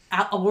of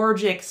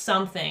allergic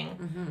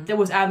something that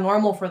was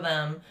abnormal for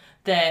them,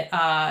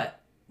 that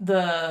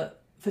the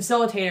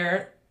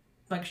facilitator,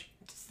 like,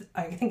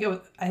 I think it was,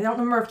 I don't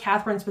remember if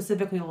Catherine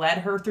specifically led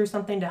her through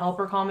something to help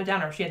her calm it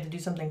down, or if she had to do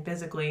something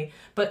physically,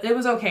 but it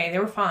was okay. They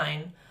were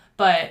fine.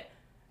 But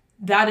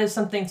that is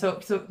something, so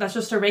that's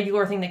just a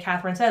regular thing that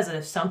Catherine says, that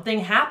if something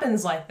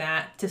happens like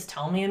that, just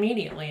tell me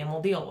immediately and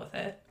we'll deal with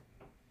it.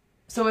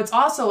 So it's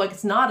also like,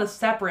 it's not a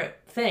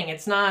separate thing.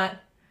 It's not,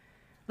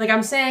 like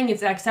I'm saying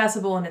it's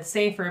accessible and it's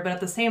safer, but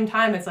at the same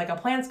time, it's like a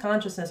plant's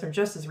consciousness are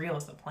just as real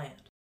as the plant.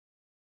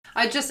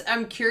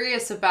 I'm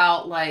curious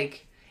about,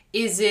 like,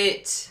 is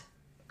it,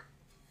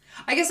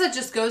 I guess that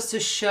just goes to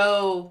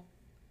show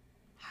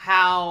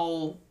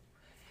how,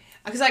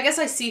 because I guess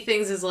I see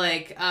things as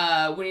like,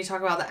 when you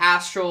talk about the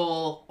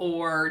astral,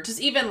 or just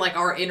even like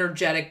our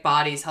energetic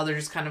bodies, how they're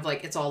just kind of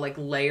like, it's all like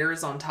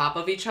layers on top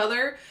of each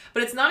other.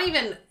 But it's not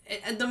even,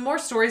 the more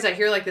stories I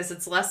hear like this,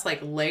 it's less like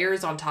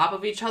layers on top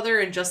of each other,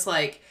 and just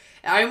like,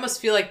 I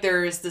almost feel like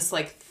there's this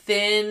like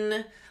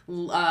thin,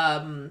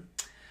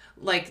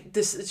 like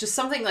this, it's just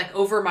something like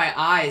over my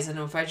eyes, and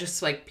if I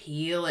just like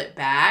peel it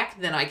back,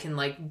 then I can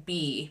like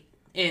be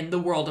in the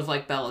world of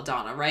like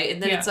Belladonna, right?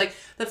 And then it's like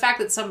the fact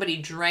that somebody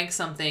drank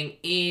something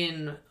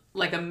in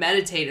like a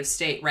meditative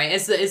state, right?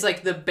 It's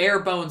like the bare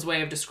bones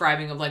way of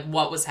describing of like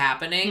what was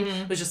happening.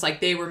 It was just like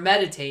they were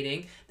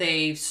meditating,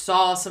 they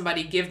saw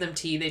somebody give them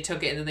tea, they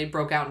took it, and then they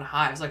broke out in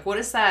hives. Like, what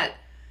does that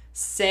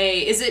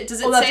say? Does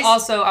it well, say... that's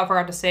also, I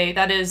forgot to say,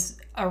 that is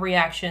a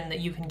reaction that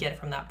you can get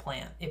from that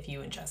plant if you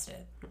ingest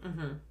it.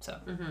 So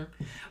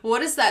what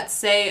does that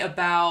say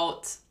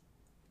about...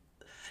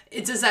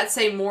 Does that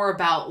say more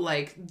about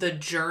like the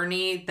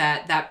journey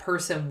that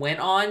person went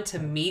on to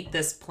meet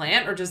this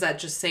plant, or does that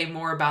just say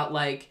more about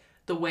like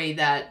the way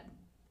that,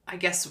 I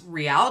guess,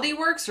 reality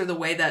works, or the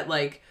way that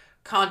like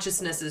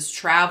consciousnesses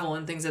travel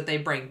and things that they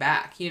bring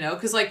back, you know?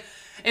 Because like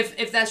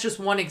if that's just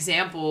one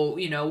example,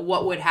 you know,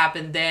 what would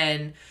happen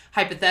then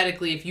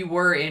hypothetically if you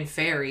were in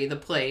Fairy, the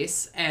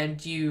place,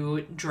 and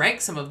you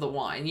drank some of the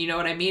wine, you know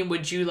what I mean?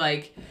 Would you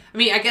like, I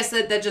mean, I guess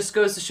that just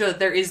goes to show that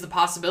there is the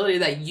possibility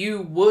that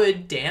you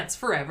would dance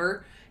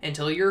forever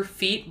until your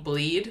feet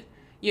bleed,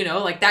 you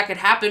know, like that could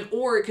happen,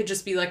 or it could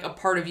just be like a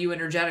part of you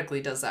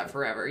energetically does that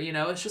forever, you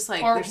know? It's just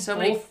like, or there's so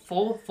many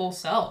full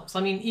selves. I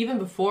mean, even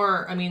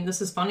before, I mean,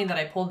 this is funny that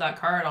I pulled that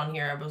card on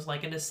here. I was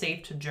like, it is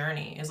safe to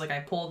journey. It's like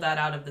I pulled that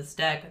out of this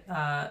deck.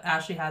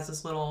 Ashley has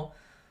this little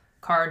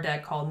card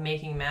deck called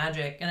Making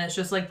Magic, and it's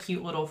just like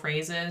cute little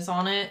phrases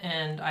on it,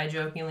 and I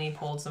jokingly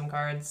pulled some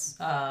cards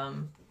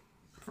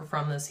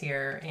from this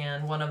here,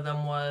 and one of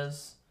them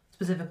was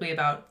specifically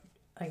about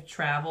like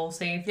travel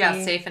safety.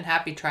 Yeah, safe and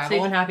happy travel.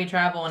 Safe and happy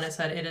travel, and it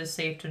said it is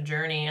safe to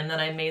journey, and then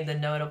I made the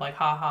note of like,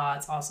 haha,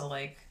 it's also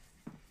like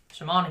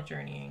shamanic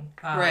journeying.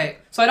 Right.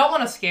 So I don't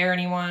want to scare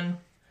anyone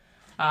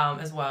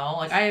as well.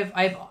 Like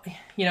I've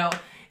you know,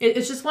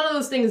 it's just one of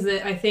those things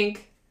that I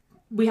think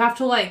we have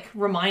to like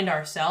remind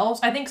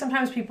ourselves. I think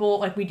sometimes people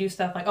like, we do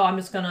stuff like, oh, I'm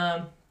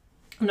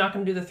not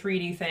gonna do the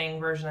 3D thing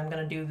version. I'm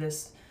gonna do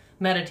this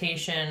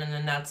meditation, and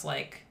then that's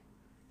like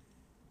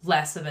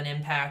less of an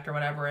impact or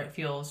whatever. It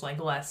feels like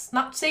less,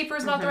 not safer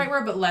is not the right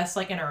word, but less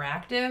like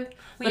interactive.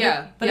 But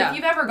if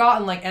you've ever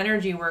gotten like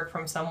energy work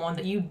from someone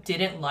that you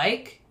didn't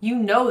like, you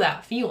know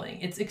that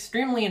feeling. It's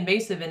extremely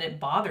invasive and it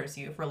bothers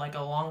you for like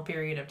a long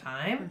period of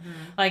time.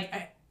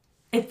 Like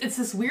it's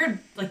this weird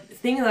like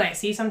thing that I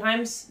see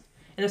sometimes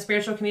in the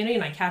spiritual community,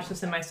 and I catch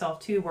this in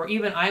myself too, where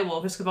even I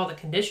will, just because of all the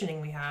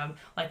conditioning we have,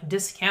 like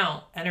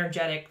discount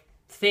energetic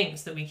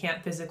things that we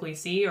can't physically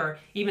see, or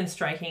even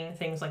striking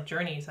things like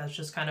journeys as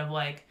just kind of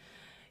like,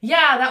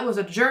 yeah, that was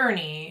a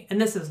journey and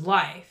this is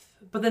life.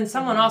 But then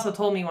someone also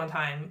told me one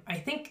time,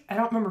 I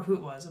don't remember who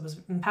it was in the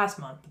past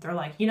month, but they're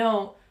like, you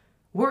know,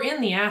 we're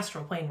in the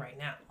astral plane right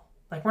now.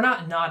 Like, we're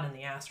not in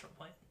the astral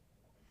plane.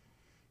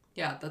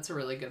 Yeah, that's a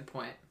really good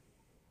point.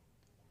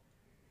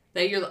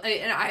 That you're,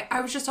 and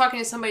I was just talking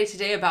to somebody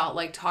today about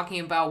like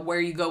talking about where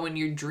you go in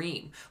your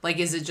dream. Like,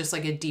 is it just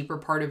like a deeper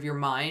part of your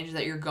mind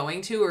that you're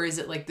going to, or is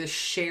it like this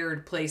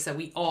shared place that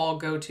we all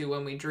go to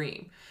when we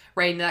dream,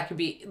 right? And that could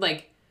be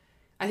like,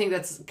 I think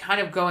that's kind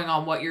of going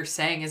on what you're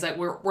saying is that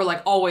we're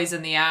like always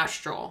in the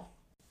astral.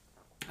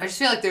 I just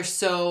feel like there's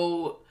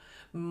so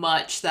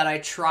much that I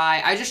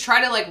just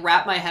try to like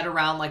wrap my head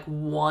around like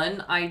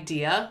one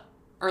idea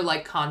or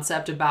like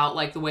concept about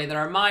like the way that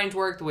our minds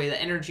work, the way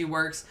that energy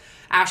works,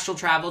 astral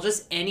travel,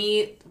 just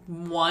any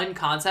one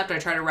concept. I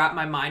try to wrap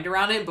my mind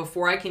around it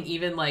before I can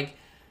even like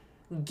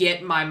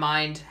get my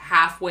mind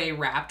halfway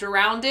wrapped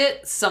around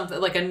it. Something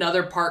like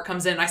another part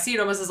comes in. I see it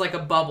almost as like a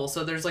bubble.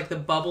 So there's like the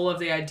bubble of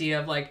the idea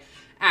of like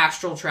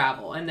astral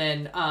travel, and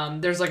then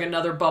there's like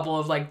another bubble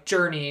of like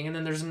journeying, and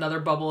then there's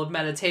another bubble of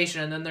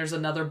meditation, and then there's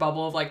another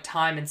bubble of like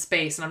time and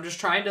space. And I'm just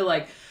trying to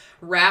like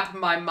wrap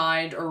my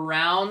mind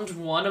around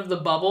one of the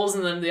bubbles,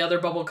 and then the other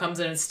bubble comes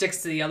in and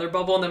sticks to the other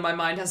bubble, and then my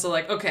mind has to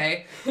like,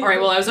 okay, all right,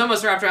 well, I was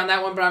almost wrapped around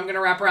that one, but I'm gonna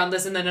wrap around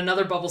this, and then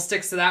another bubble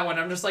sticks to that one.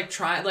 I'm just like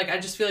trying, like, I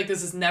just feel like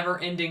this is never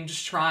ending,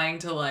 just trying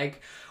to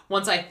like,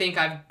 once I think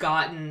I've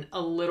gotten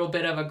a little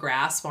bit of a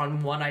grasp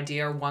on one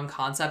idea or one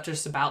concept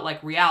just about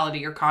like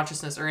reality or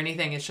consciousness or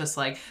anything, it's just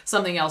like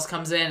something else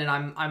comes in, and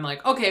I'm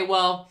like, okay,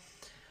 well,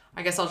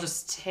 I guess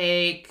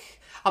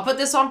I'll put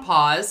this on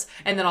pause,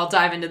 and then I'll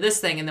dive into this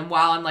thing. And then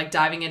while I'm like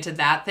diving into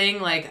that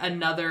thing, like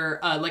another,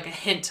 like a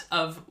hint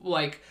of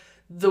like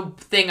the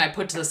thing I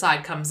put to the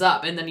side comes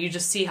up. And then you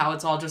just see how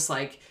it's all just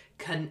like,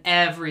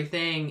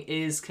 everything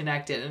is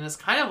connected. And it's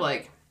kind of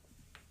like,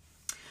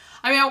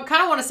 I mean, I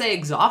kind of want to say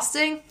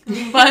exhausting,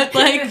 but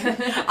like,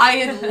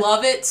 I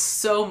love it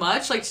so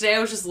much. Like today I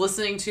was just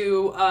listening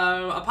to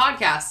a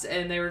podcast,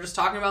 and they were just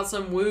talking about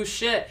some woo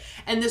shit.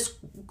 And this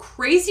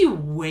crazy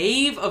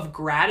wave of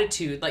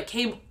gratitude like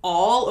came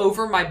all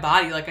over my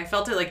body. Like I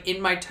felt it like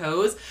in my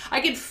toes. I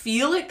could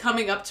feel it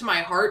coming up to my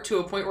heart to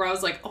a point where I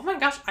was like, oh my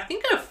gosh, I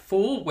think a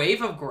full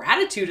wave of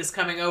gratitude is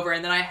coming over.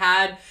 And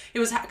then it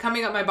was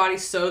coming up my body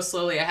so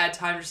slowly. I had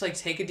time to just like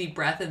take a deep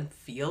breath and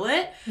feel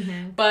it.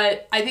 Mm-hmm.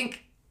 But I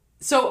think,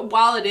 so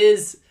while it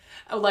is,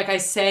 like I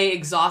say,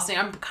 exhausting,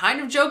 I'm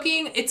kind of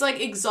joking. It's like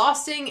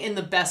exhausting in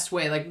the best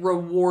way, like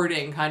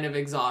rewarding kind of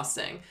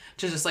exhausting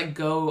to just like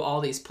go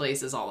all these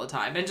places all the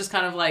time. And just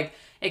kind of like,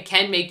 it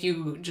can make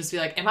you just be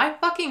like, am I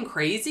fucking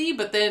crazy?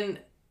 But then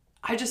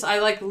I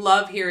like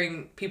love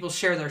hearing people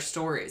share their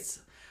stories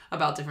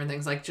about different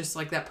things. Like just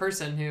like that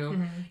person who,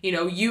 mm-hmm. you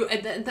know,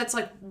 that's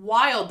like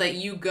wild that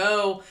you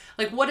go,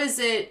 like, what does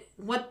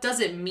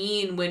it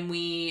mean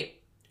when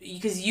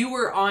because you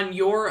were on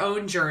your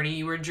own journey,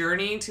 you were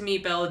journeying to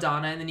meet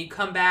Belladonna, and then you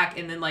come back,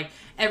 and then like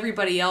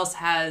everybody else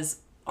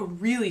has a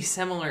really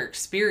similar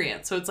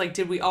experience. So it's like,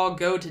 did we all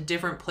go to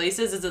different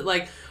places? Is it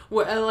like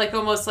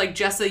almost like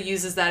Jessa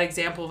uses that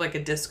example of like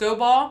a disco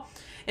ball?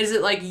 Is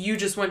it like you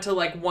just went to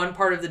like one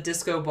part of the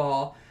disco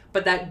ball,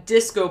 but that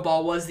disco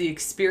ball was the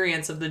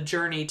experience of the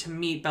journey to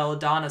meet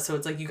Belladonna? So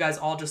it's like you guys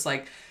all just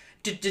like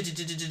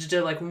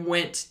like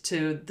went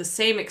to the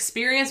same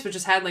experience, but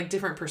just had like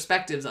different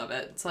perspectives of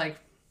it. It's like,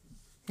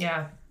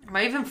 yeah. Am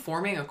I even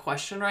forming a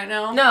question right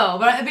now? No,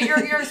 but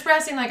you're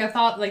expressing like a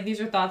thought. Like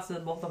these are thoughts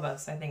that both of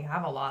us I think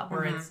have a lot.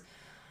 Where mm-hmm. it's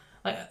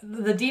like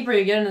the deeper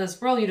you get into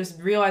this world, you just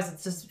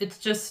realize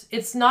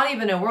it's not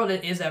even a world.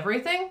 It is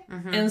everything.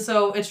 Mm-hmm. And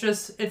so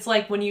it's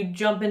like when you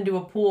jump into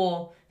a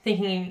pool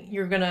thinking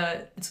it's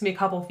gonna be a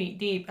couple feet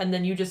deep, and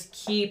then you just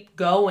keep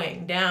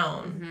going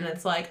down, mm-hmm. and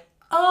it's like,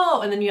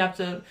 oh, and then you have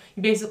to,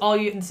 this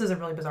is a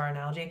really bizarre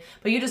analogy,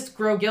 but you just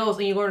grow gills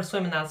and you learn to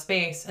swim in that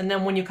space. And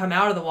then when you come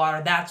out of the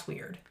water, that's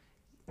weird.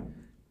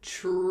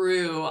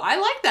 True. I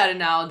like that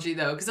analogy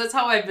though, because that's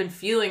how I've been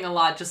feeling a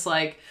lot. Just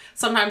like,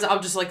 sometimes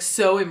I'll just like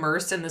so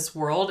immersed in this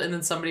world, and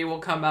then somebody will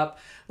come up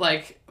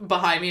like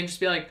behind me and just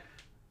be like,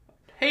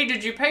 hey,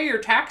 did you pay your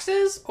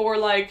taxes? Or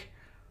like,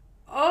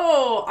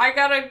 oh, I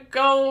gotta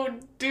go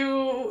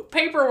do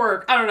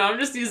paperwork. I don't know. I'm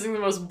just using the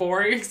most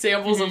boring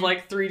examples mm-hmm. of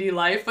like 3D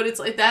life, but it's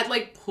like that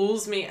like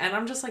pulls me, and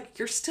I'm just like,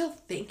 you're still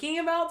thinking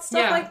about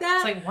stuff like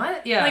that? It's like,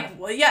 what? Yeah. Like,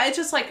 well, yeah, it's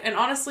just like, and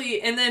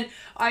honestly, and then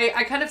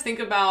I kind of think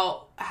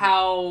about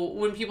how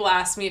when people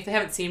ask me if they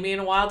haven't seen me in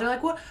a while, they're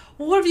like, what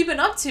have you been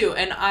up to?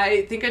 And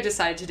I think I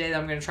decided today that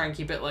I'm going to try and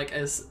keep it like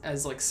as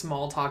like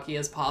small talky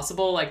as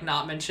possible, like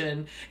not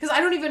mention, because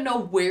I don't even know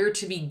where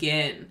to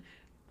begin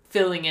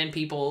filling in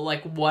people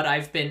like what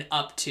I've been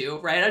up to,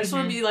 right? I just mm-hmm.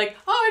 want to be like,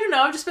 oh, I don't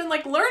know, I've just been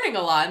like learning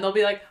a lot. And they'll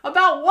be like,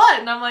 about what?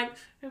 And I'm like,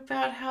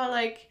 about how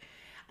like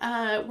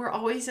we're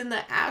always in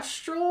the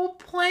astral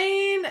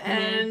plane, mm-hmm.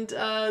 and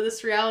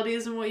this reality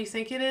isn't what you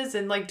think it is,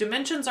 and like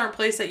dimensions aren't a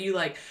place that you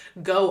like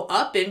go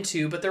up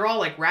into, but they're all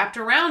like wrapped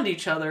around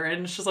each other,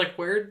 and it's just like,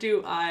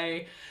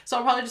 so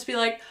I'll probably just be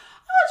like,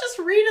 oh, just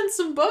reading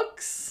some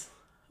books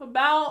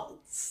about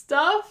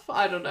stuff.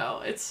 I don't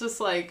know, it's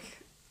just like,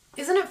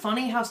 isn't it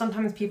funny how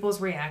sometimes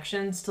people's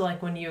reactions to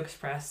like when you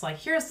express like,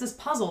 here's this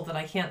puzzle that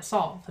I can't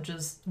solve, which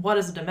is, what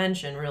is a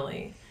dimension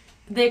really?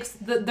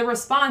 The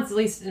response, at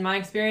least in my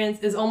experience,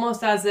 is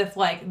almost as if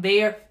like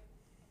they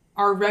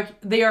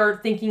they are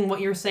thinking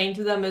what you're saying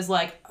to them is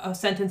like a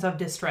sentence of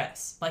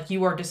distress. Like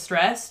you are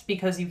distressed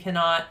because you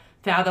cannot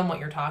fathom what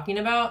you're talking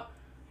about.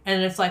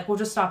 And it's like, well,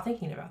 just stop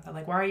thinking about that.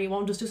 Like, why are you,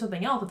 won't just do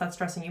something else if that's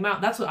stressing you out?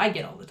 That's what I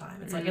get all the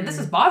time. It's like, if this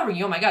is bothering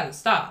you, oh my God, then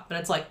stop. But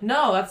it's like,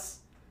 no, that's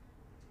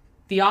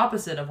the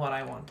opposite of what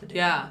I want to do.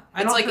 Yeah.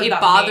 I It's don't like feel it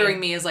that bothering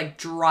made. me is like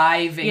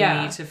driving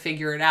Yeah. me to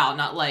figure it out,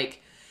 not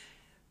like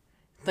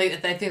I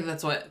think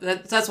that's what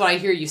I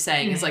hear you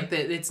saying is like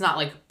that it's not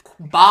like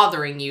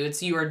bothering you,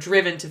 it's you are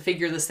driven to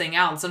figure this thing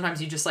out, and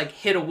sometimes you just like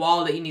hit a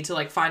wall that you need to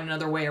like find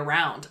another way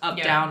around, up,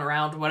 down,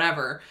 around,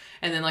 whatever,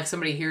 and then like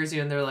somebody hears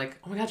you and they're like,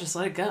 oh my God, just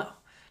let it go.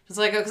 Just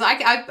like, because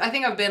I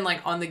think I've been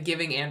like on the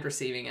giving and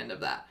receiving end of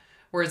that,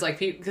 where it's like,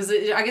 because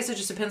I guess it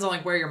just depends on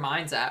like where your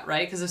mind's at,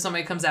 right? Because if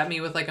somebody comes at me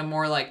with like a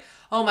more like,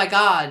 oh my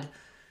God,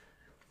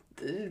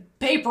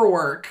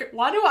 paperwork,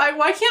 why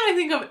can't I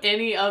think of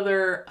any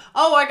other,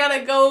 oh, I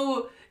gotta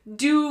go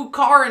do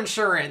car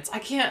insurance. I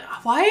can't,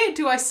 why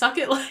do I suck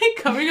at like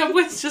coming up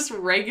with just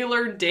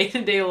regular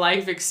day-to-day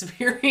life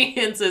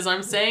experiences?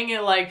 I'm saying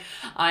it like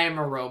I am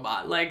a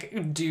robot,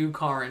 like do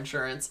car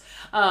insurance.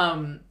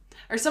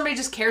 Or somebody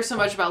just cares so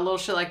much about little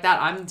shit like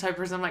that. I'm the type of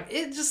person, I'm like,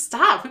 just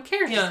stop. Who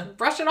cares? Yeah. Just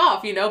brush it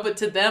off, you know? But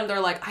to them,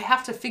 they're like, I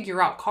have to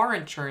figure out car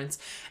insurance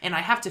and I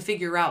have to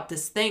figure out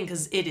this thing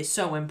because it is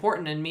so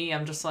important. And me,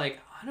 I'm just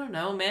like, I don't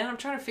know, man. I'm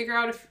trying to figure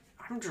out if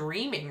I'm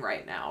dreaming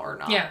right now or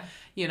not. Yeah.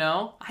 You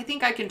know? I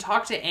think I can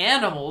talk to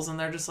animals and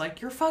they're just like,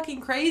 you're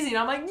fucking crazy. And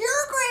I'm like,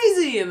 you're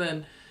crazy. And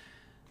then...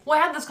 Well,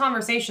 I had this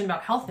conversation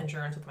about health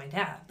insurance with my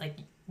dad, like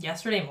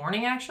yesterday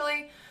morning,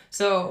 actually.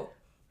 So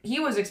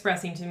he was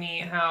expressing to me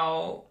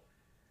how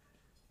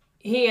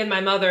he and my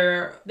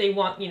mother, they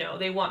want me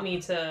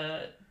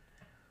to,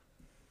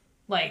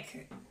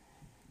 like,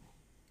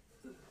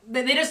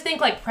 they just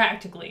think, like,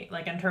 practically,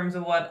 like, in terms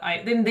of what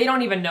they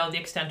don't even know the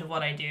extent of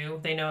what I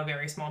do. They know a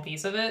very small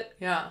piece of it.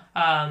 Yeah.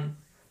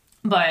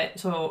 But,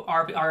 so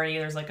already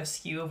there's, like, a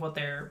skew of what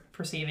they're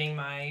perceiving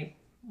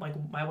what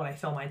I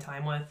fill my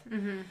time with.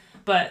 Mm-hmm.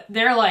 But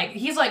they're, like,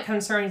 he's, like,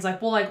 concerned. He's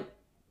like, well, like,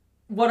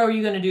 what are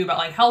you going to do about,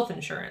 like, health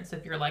insurance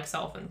if you're, like,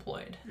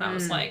 self-employed? And I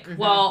was like,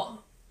 well...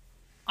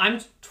 I'm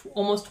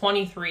almost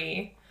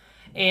 23,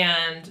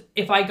 and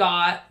if I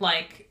got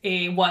like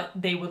what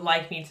they would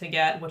like me to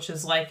get, which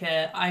is like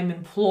I'm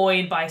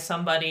employed by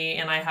somebody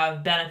and I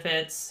have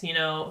benefits,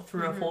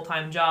 through a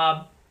full-time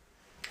job.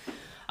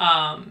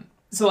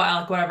 So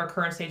I like whatever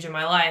current stage in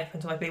my life,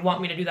 and so like they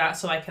want me to do that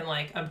so I can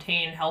like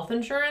obtain health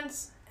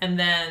insurance. And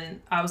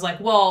then I was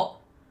like,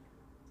 well,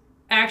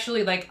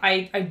 actually, like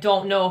I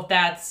don't know if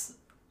that's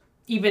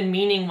even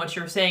meaning what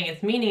you're saying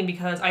it's meaning,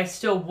 because I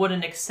still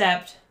wouldn't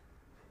accept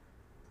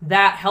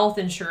that health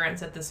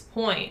insurance at this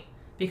point,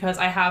 because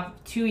I have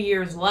 2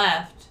 years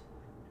left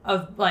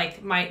of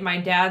like my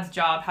dad's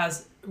job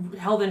has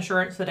health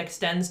insurance that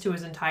extends to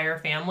his entire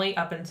family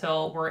up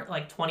until we're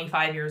like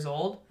 25 years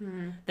old,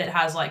 that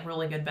has like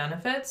really good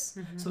benefits.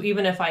 So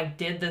even if I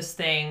did this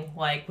thing,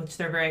 like, which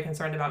they're very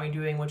concerned about me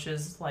doing, which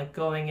is like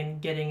going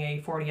and getting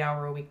a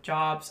 40-hour-a-week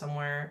job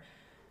somewhere,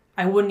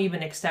 I wouldn't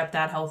even accept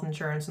that health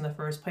insurance in the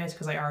first place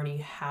because I already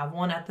have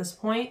one at this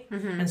point.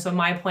 And so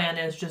my plan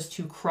is just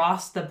to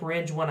cross the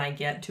bridge when I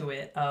get to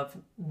it of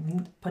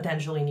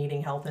potentially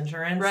needing health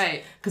insurance.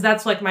 Right. Because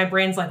that's like, my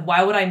brain's like,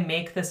 why would I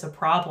make this a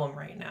problem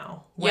right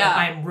now when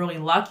I'm really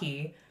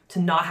lucky to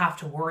not have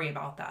to worry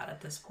about that at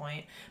this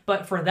point?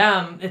 But for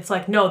them, it's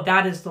like, no,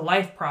 that is the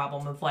life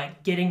problem of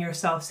like getting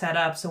yourself set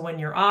up so when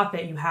you're off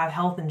it, you have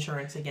health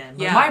insurance again.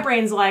 But my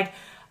brain's like,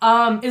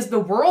 is the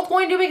world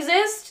going to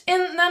exist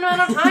in that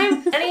amount of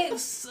time?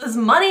 Is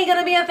money going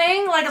to be a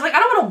thing? Like, it's like, I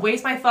don't want to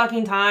waste my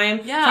fucking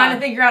time trying to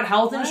figure out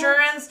health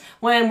insurance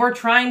when we're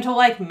trying to,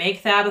 like,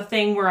 make that a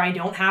thing where I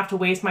don't have to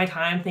waste my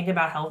time thinking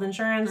about health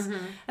insurance.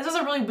 This was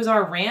a really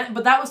bizarre rant,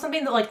 but that was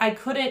something that, like,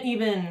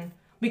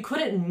 we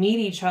couldn't meet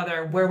each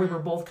other where we were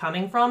both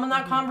coming from in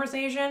that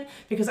conversation,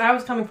 because I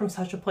was coming from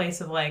such a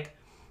place of, like,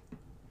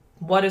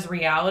 what is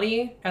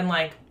reality? And,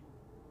 like,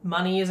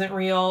 money isn't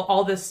real.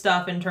 All this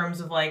stuff in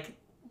terms of, like,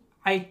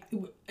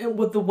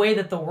 with the way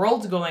that the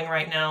world's going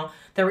right now,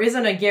 there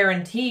isn't a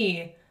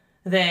guarantee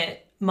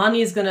that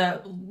money is going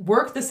to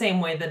work the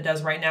same way that it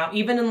does right now,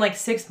 even in like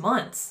 6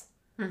 months.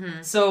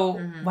 So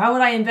why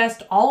would I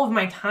invest all of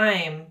my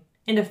time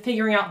into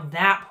figuring out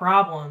that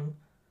problem?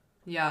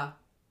 Yeah.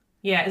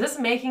 Yeah. Is this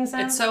making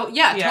sense? It's so,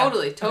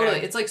 totally.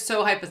 Okay. It's like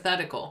so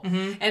hypothetical.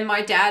 And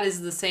my dad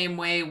is the same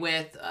way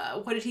with,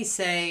 what did he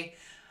say?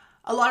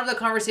 A lot of the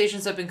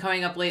conversations that have been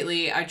coming up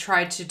lately, I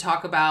tried to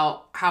talk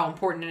about how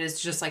important it is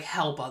to just like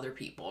help other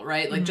people,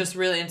 right? Like just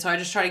really, and so I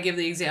just try to give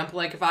the example,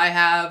 like if I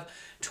have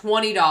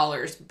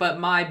 $20, but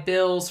my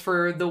bills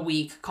for the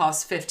week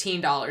cost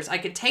 $15, I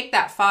could take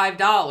that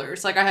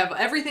 $5. Like I have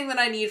everything that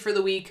I need for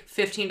the week,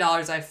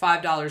 $15, I have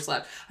 $5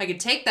 left. I could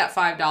take that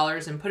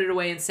 $5 and put it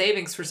away in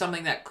savings for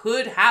something that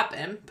could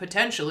happen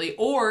potentially.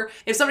 Or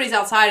if somebody's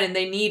outside and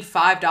they need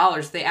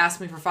 $5, they ask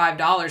me for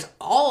 $5,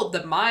 all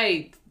of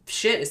my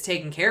shit is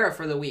taken care of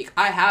for the week.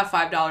 I have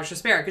 $5 to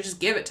spare. I could just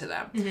give it to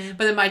them. Mm-hmm.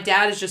 But then my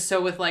dad is just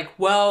so with like,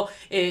 well,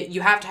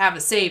 you have to have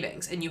a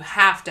savings and you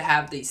have to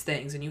have these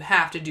things and you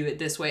have to do it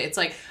this way. It's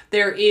like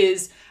there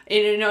is,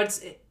 and, you know,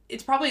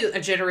 it's probably a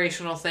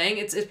generational thing.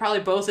 It's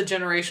probably both a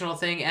generational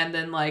thing and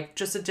then like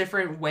just a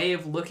different way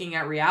of looking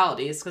at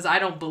reality. It's because I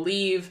don't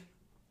believe...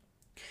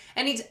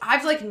 And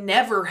I've like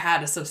never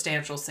had a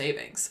substantial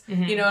savings.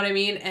 Mm-hmm. You know what I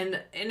mean? And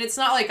it's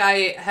not like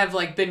I have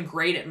like been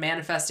great at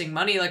manifesting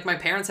money. Like my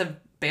parents have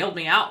bailed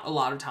me out a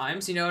lot of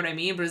times. You know what I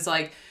mean? But it's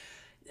like,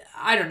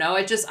 I don't know.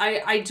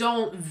 I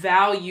don't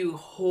value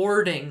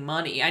hoarding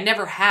money. I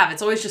never have.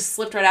 It's always just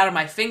slipped right out of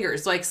my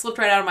fingers. Like slipped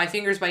right out of my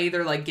fingers by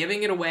either like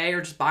giving it away or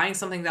just buying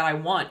something that I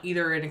want,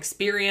 either an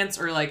experience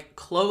or like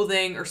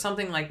clothing or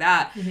something like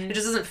that. Mm-hmm. It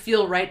just doesn't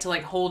feel right to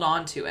like hold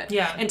on to it.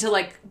 Yeah. And to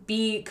like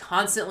be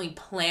constantly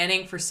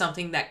planning for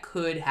something that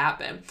could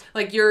happen.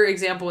 Like your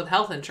example with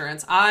health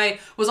insurance. I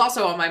was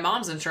also on my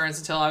mom's insurance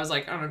until I was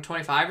like, I don't know,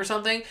 25 or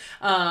something.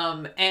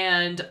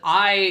 And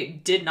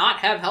I did not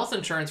have health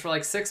insurance for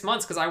like 6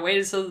 months because I waited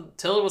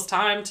till it was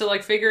time to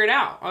like figure it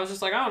out. I was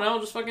just like, I don't know,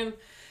 just fucking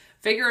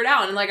figure it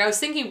out. And like I was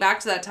thinking back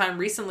to that time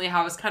recently,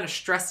 how I was kind of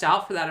stressed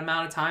out for that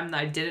amount of time that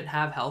I didn't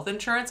have health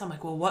insurance. I'm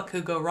like, well, what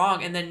could go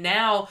wrong? And then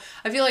now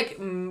I feel like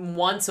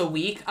once a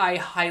week I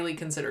highly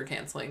consider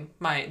canceling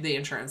the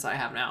insurance I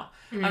have now.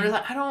 I'm just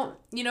like, I don't,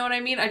 you know what I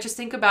mean? I just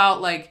think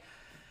about like,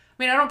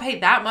 I mean, I don't pay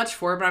that much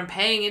for it, but I'm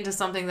paying into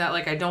something that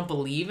like I don't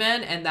believe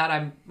in and that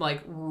I'm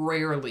like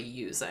rarely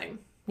using.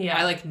 Yeah.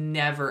 I like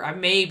never, I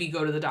maybe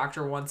go to the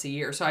doctor once a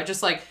year. So I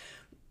just like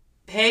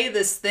pay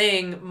this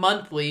thing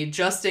monthly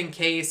just in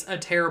case a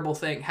terrible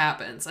thing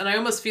happens. And I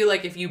almost feel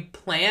like if you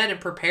plan and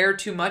prepare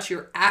too much,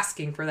 you're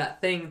asking for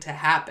that thing to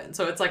happen.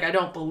 So it's like, I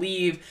don't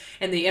believe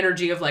in the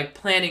energy of like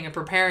planning and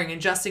preparing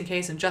and just in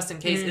case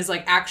is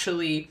like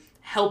actually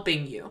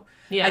helping you.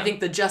 Yeah. I think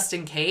the just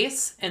in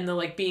case and the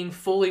like being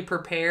fully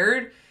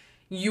prepared,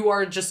 you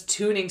are just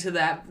tuning to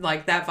that,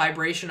 like that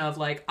vibration of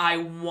like, I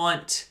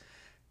want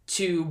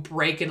to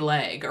break a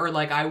leg or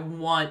like I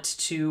want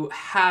to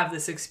have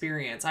this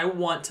experience. I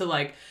want to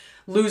like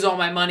lose all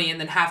my money and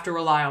then have to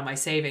rely on my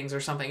savings or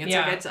something. It's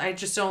like I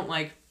just don't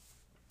like,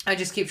 I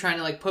just keep trying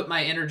to like put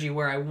my energy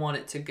where I want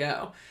it to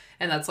go.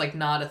 And that's like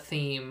not a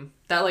theme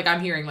that like I'm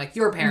hearing like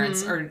your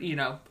parents are, you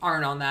know,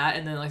 aren't on that.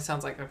 And then like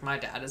sounds like my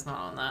dad is not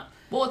on that.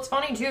 Well, it's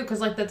funny too,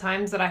 because like the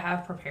times that I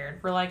have prepared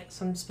for like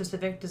some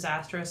specific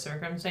disastrous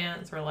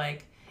circumstance or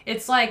like,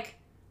 it's like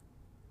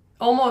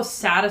almost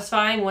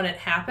satisfying when it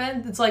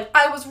happened. It's like,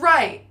 I was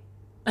right.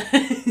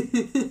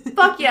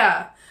 Fuck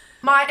yeah.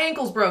 My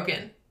ankle's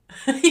broken.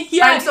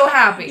 Yeah. I'm so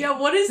happy. Yeah,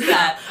 what is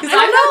that? Because I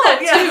I've know, had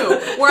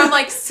that too. Where I'm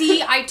like,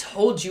 see, I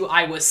told you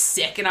I was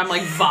sick and I'm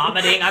like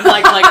vomiting. I'm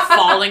like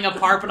falling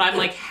apart, but I'm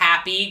like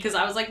happy because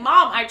I was like,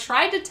 Mom, I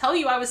tried to tell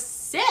you I was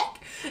sick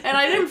and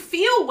I didn't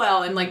feel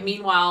well. And like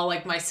meanwhile,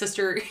 like my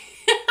sister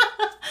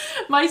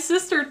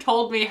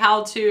told me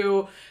how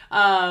to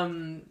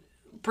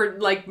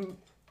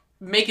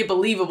make it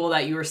believable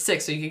that you were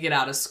sick so you could get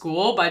out of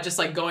school by just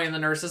like going in the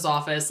nurse's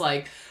office,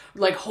 like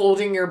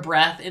holding your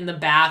breath in the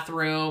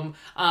bathroom,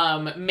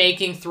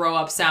 making throw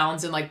up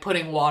sounds and like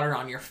putting water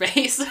on your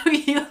face. So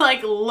you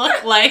like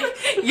look like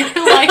you're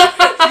like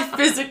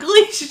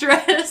physically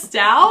stressed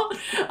out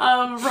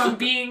from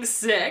being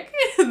sick.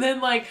 And then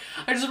like,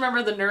 I just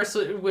remember the nurse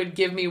would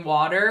give me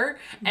water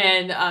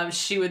and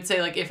she would say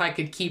like, if I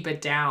could keep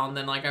it down,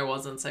 then like I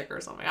wasn't sick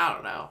or something. I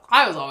don't know.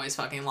 I was always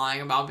fucking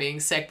lying about being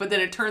sick. But then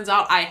it turns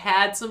out I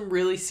had some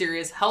really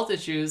serious health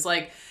issues.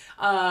 Like,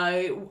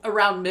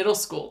 around middle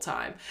school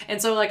time.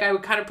 And so like I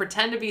would kind of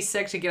pretend to be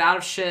sick to get out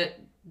of shit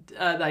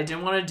that I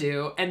didn't want to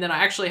do. And then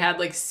I actually had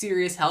like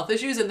serious health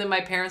issues. And then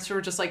my parents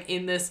were just like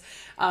in this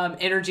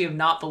energy of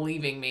not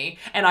believing me.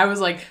 And I was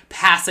like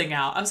passing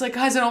out. I was like,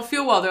 guys, I don't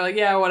feel well. They're like,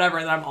 yeah, whatever.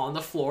 And then I'm on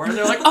the floor and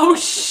they're like, oh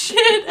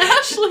shit,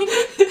 Ashley,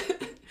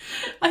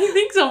 I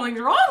think something's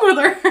wrong with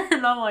her.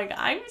 And I'm like,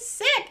 I'm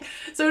sick.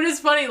 So it is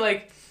funny.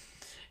 Like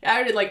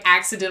I did like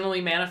accidentally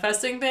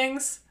manifesting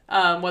things.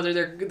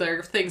 Whether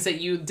they're things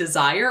that you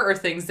desire or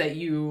things that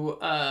you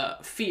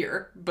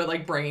fear, but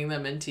like bringing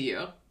them into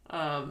you.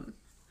 I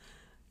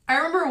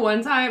remember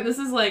one time, this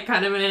is like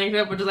kind of an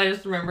anecdote, but I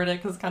just remembered it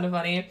because it's kind of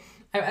funny.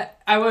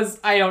 I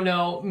was, I don't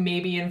know,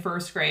 maybe in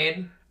first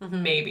grade,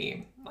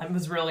 maybe. I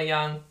was really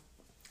young.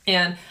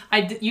 And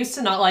I used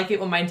to not like it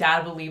when my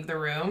dad would leave the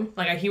room.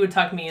 Like he would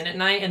tuck me in at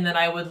night and then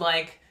I would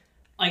like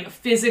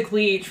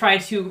physically try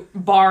to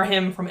bar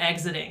him from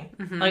exiting.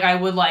 Like I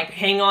would like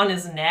hang on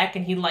his neck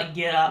and he'd like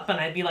get up and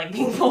I'd be like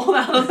being pulled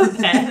out of the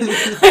bed.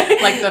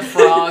 Like the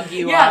frog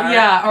you are.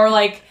 Yeah. Or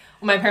like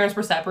my parents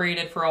were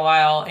separated for a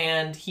while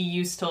and he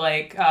used to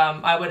like,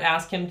 I would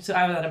ask him to,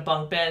 I was at a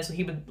bunk bed, so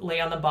he would lay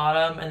on the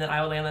bottom and then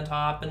I would lay on the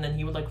top and then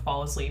he would like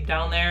fall asleep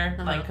down there.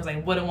 Like, cause I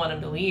wouldn't want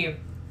him to leave.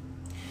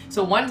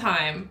 So one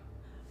time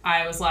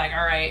I was like,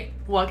 all right,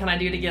 what can I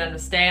do to get him to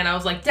stay? And I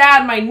was like,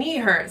 Dad, my knee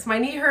hurts. My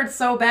knee hurts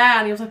so bad.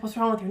 And he was like, what's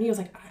wrong with your knee? I was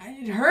like,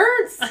 it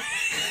hurts.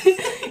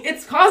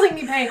 It's causing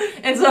me pain.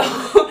 And so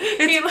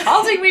It's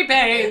causing me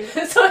pain.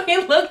 So he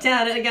looked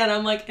at it again.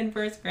 I'm like in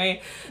first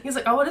grade. He's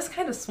like, oh, it is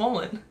kind of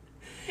swollen.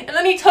 And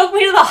then he took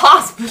me to the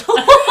hospital.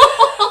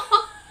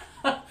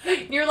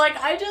 You're like,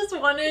 I just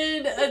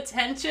wanted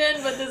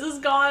attention, but this has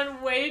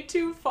gone way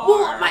too far.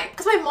 Well,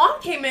 because my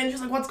mom came in,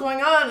 she's like, what's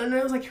going on? And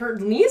I was like, her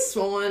knee's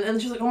swollen.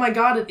 And she's like, oh my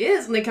God, it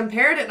is. And they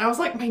compared it, and I was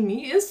like, my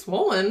knee is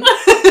swollen. And like,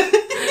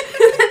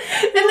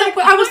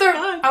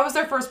 I was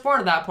their firstborn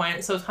at that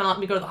point, so it's kind of like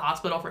me go to the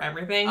hospital for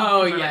everything.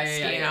 Oh, for, like,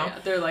 yeah.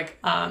 They're like...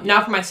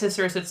 now for my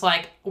sisters, it's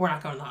like, we're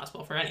not going to the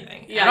hospital for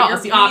anything. Yeah,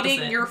 you're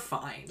bleeding, you're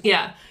fine.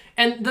 Yeah.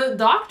 And the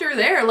doctor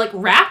there, like,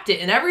 wrapped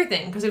it and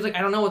everything, because he was like,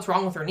 I don't know what's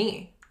wrong with her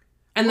knee.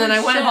 And then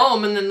I went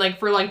home, and then, like,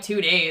 for, like,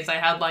 2 days, I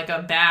had, like,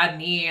 a bad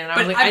knee, and I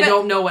was like, I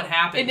don't know what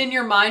happened. And in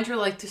your mind, you're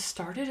like, this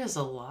started as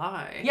a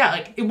lie. Yeah,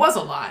 like, it was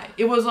a lie.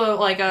 It was,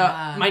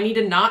 my knee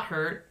did not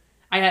hurt.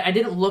 I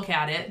didn't look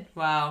at it.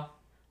 Wow.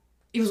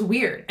 It was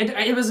weird.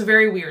 It was a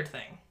very weird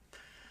thing.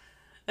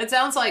 It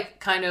sounds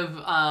like kind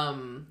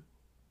of,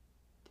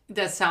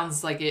 that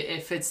sounds like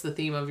it fits the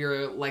theme of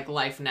your, like,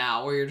 life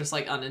now, where you're just,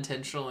 like,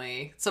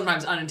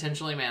 sometimes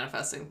unintentionally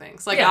manifesting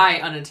things. Like,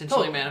 I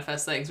unintentionally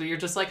manifest things, where you're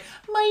just like,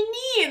 my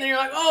knee, and then you're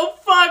like, oh,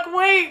 fuck,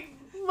 wait,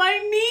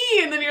 my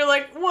knee, and then you're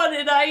like, what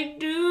did I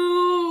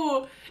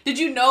do? Did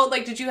you know,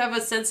 like, did you have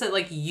a sense that,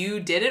 like, you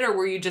did it, or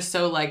were you just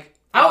so, like,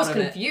 I was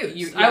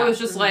confused. I was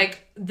just like,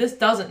 this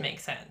doesn't make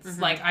sense. Mm-hmm.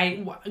 Like,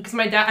 because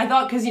my dad, I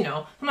thought, because, you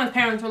know, sometimes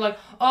parents were like,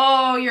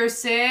 oh, you're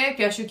sick,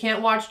 guess you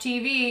can't watch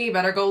TV,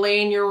 better go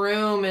lay in your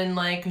room, and,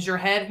 like, because your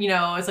head, you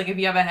know, it's like if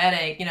you have a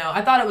headache, you know.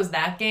 I thought it was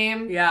that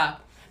game. Yeah.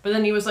 But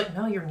then he was like,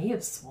 no, your knee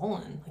is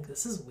swollen. Like,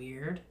 this is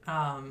weird.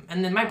 And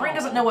then my brain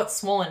doesn't know what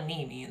swollen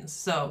knee means.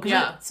 So,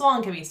 because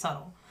swollen can be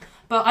subtle.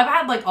 But I've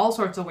had, like, all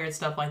sorts of weird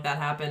stuff like that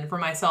happen for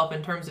myself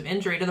in terms of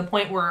injury, to the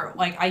point where,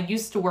 like, I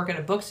used to work at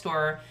a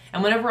bookstore,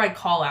 and whenever I'd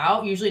call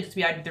out, usually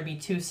I'd either be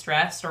too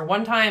stressed, or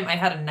one time I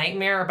had a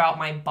nightmare about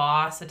my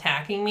boss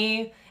attacking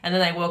me, and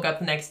then I woke up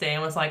the next day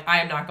and was like, I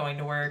am not going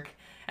to work.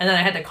 And then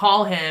I had to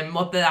call him,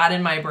 look that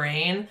in my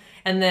brain,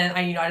 and then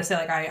I just say,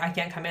 like, I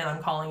can't come in,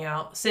 I'm calling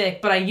out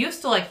sick. But I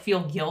used to, like, feel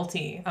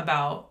guilty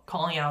about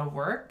calling out of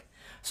work,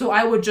 so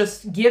I would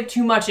just give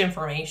too much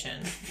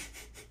information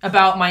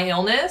about my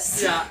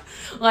illness. Yeah.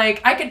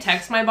 Like, I could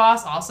text my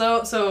boss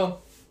also.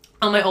 So,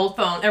 on my old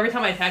phone, every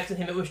time I texted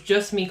him, it was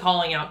just me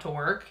calling out to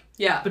work.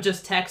 Yeah. But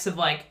just texts of,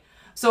 like...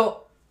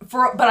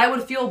 But I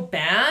would feel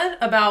bad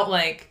about,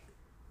 like,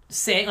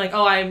 saying, like,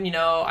 oh, I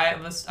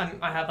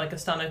have, like, a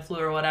stomach flu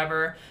or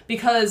whatever.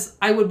 Because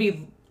I would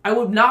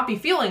not be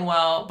feeling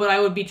well, but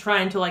I would be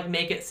trying to, like,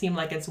 make it seem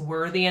like it's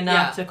worthy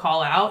enough to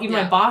call out. Even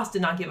my boss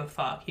did not give a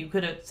fuck. He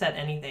could have said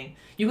anything.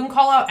 You can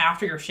call out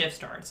after your shift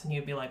starts, and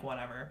he'd be like,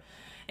 whatever.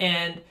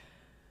 And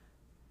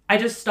I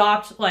just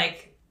stopped,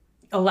 like,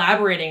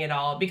 elaborating it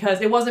all,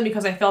 because it wasn't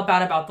because I felt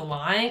bad about the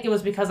lying. It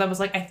was because I was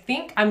like, I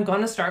think I'm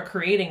going to start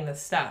creating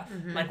this stuff.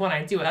 Mm-hmm. Like, when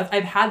I do it.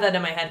 I've had that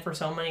in my head for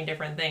so many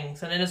different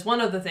things. And it is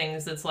one of the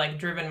things that's, like,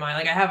 driven my...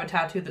 Like, I have a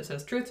tattoo that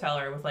says truth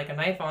teller with, like, a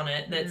knife on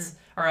it that's...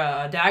 Or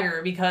a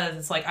dagger, because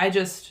it's like, I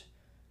just...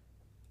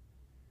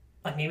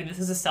 Like, maybe this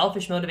is a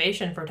selfish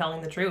motivation for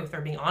telling the truth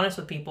or being honest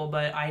with people,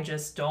 but I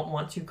just don't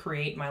want to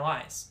create my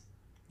lies.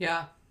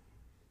 Yeah.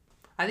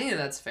 I think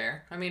that's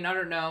fair. I mean, I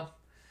don't know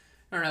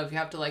if you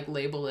have to, like,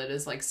 label it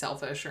as, like,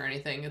 selfish or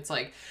anything. It's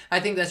like, I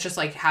think that's just,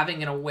 like,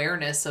 having an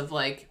awareness of,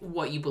 like,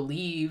 what you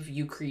believe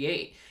you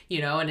create,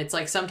 you know? And it's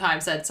like,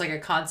 sometimes that's, like, a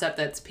concept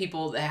that's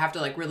people that have to,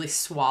 like, really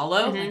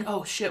swallow. Mm-hmm. Like,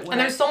 oh shit. And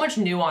there's so much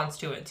nuance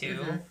to it too.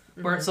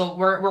 Mm-hmm.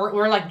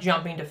 We're like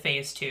jumping to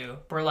phase 2.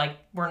 We're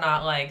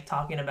not, like,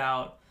 talking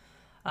about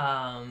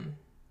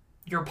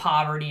your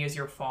poverty is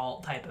your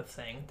fault type of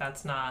thing.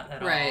 That's not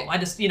at all. I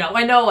just, you know,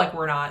 I know, like,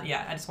 we're not,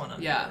 I just want to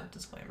make a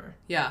disclaimer.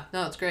 Yeah,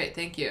 no, it's great.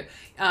 Thank you.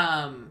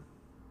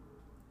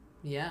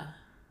 Yeah.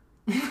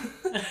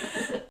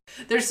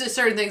 There's just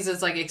certain things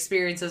that's, like,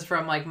 experiences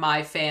from, like,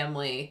 my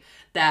family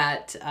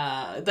that,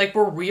 like,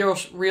 were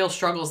real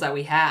struggles that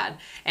we had.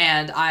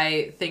 And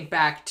I think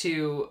back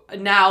to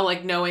now,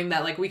 like, knowing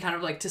that, like, we kind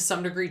of, like, to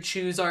some degree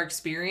choose our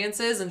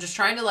experiences and just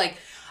trying to, like,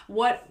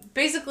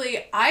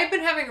 basically, I've been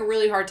having a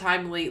really hard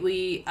time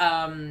lately,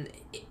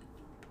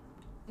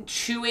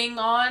 chewing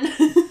on,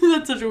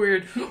 that's such a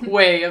weird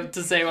way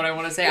to say what I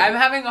want to say. I'm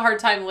having a hard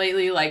time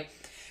lately, like,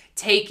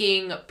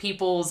 taking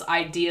people's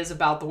ideas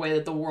about the way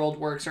that the world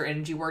works or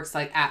energy works,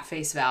 like, at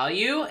face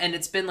value. And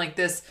it's been like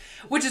this,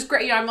 which is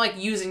great. You know, I'm, like,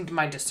 using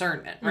my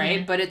discernment, right?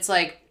 Mm-hmm. But it's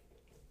like,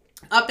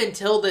 up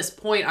until this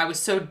point, I was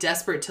so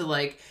desperate to,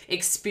 like,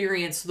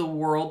 experience the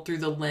world through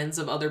the lens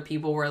of other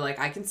people, where, like,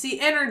 I can see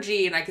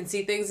energy and I can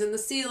see things in the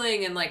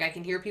ceiling and, like, I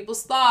can hear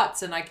people's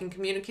thoughts and I can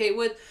communicate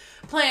with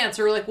plants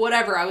or, like,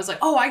 whatever. I was like,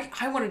 oh,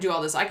 I want to do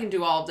all this. I can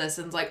do all of this.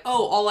 And it's like,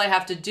 oh, all I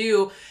have to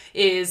do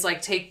is,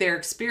 like, take their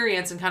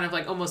experience and kind of,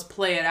 like, almost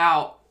play it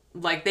out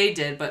like they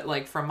did, but,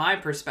 like, from my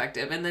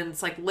perspective. And then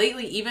it's like,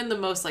 lately, even the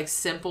most, like,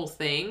 simple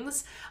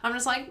things, I'm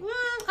just like,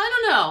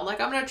 I don't know.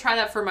 Like, I'm going to try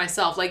that for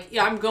myself. Like,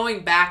 yeah, I'm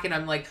going back and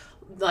I'm, like,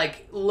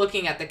 like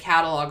looking at the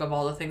catalog of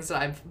all the things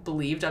that I've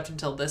believed up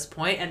until this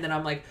point, and then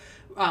I'm like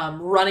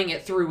running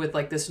it through with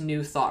like this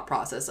new thought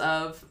process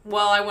of,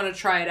 well, I want to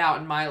try it out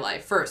in my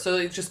life first. So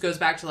it just goes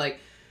back to like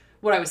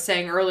what I was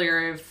saying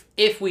earlier,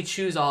 if we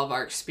choose all of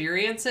our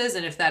experiences,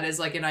 and if that is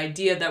like an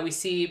idea that we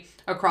see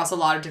across a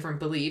lot of different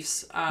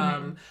beliefs,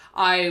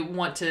 I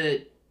want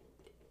to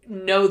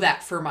know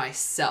that for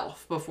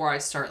myself before I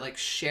start like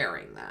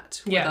sharing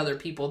that with other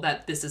people,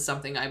 that this is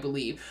something I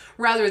believe,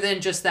 rather than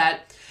just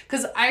that.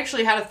 Because I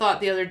actually had a thought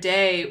the other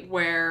day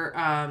where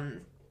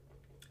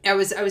I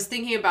was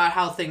thinking about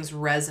how things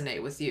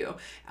resonate with you,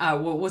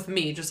 with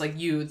me, just like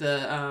you,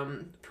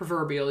 the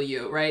proverbial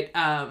you, right?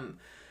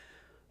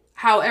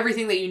 How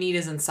everything that you need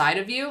is inside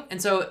of you.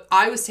 And so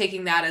I was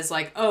taking that as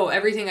like, oh,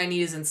 everything I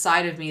need is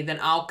inside of me. Then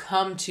I'll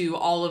come to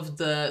all of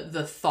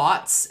the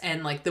thoughts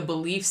and like the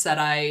beliefs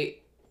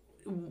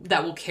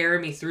that will carry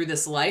me through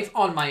this life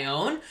on my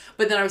own.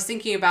 But then I was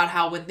thinking about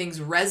how when things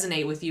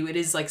resonate with you, it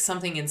is like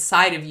something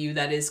inside of you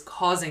that is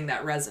causing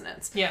that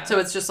resonance. Yeah. So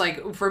it's just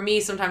like, for me,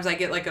 sometimes I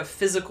get like a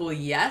physical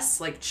yes,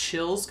 like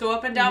chills go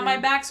up and down my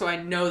back. So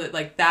I know that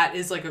like that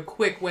is like a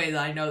quick way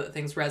that I know that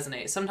things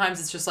resonate. Sometimes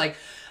it's just like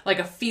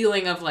a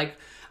feeling of like,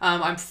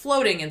 I'm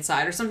floating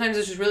inside, or sometimes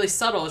it's just really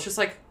subtle. It's just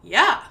like,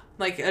 yeah,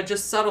 like a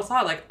just subtle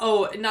thought, like,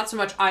 oh, not so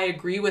much I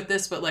agree with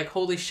this, but like,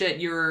 holy shit,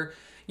 you're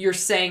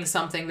saying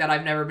something that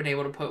I've never been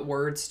able to put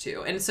words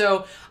to. And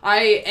so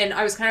I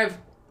was kind of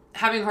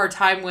having a hard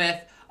time with,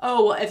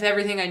 oh, well, if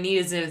everything I need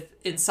is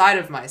inside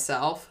of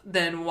myself,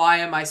 then why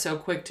am I so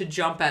quick to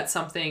jump at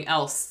something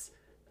else?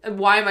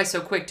 Why am I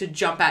so quick to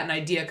jump at an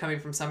idea coming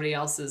from somebody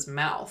else's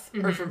mouth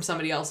or from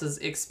somebody else's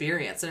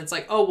experience? And it's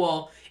like, oh,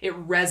 well, it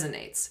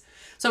resonates.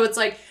 So it's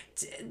like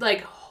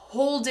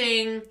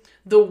holding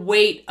the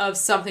weight of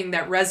something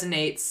that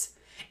resonates,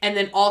 and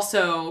then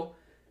also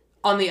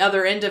on the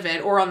other end of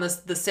it, or on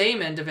the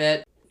same end of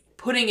it,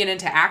 putting it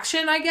into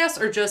action, I guess,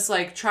 or just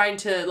like trying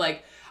to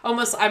like,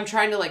 almost I'm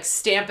trying to like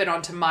stamp it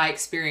onto my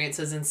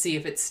experiences and see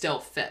if it still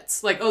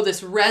fits. Like, oh,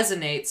 this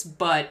resonates,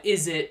 but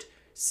is it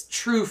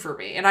true for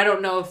me? And I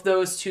don't know if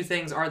those two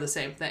things are the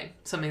same thing.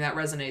 Something that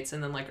resonates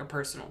and then like a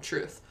personal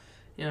truth.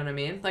 You know what I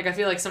mean? Like, I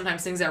feel like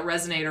sometimes things that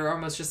resonate are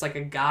almost just like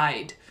a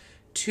guide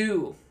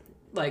to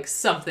like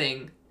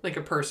something like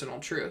a personal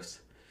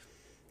truth.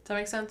 Does that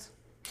make sense?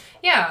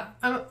 Yeah.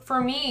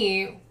 For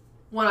me,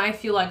 when I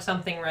feel like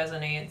something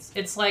resonates,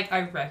 it's like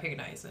I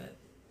recognize it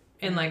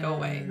in like a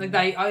way. Like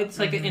it's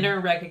like an inner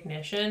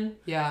recognition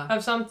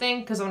of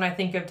something. Because when I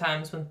think of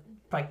times when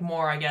like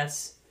more, I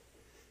guess,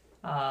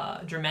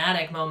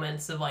 dramatic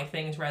moments of like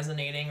things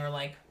resonating, or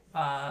like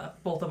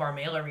both of our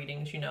mailer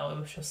readings, you know, it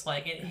was just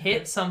like it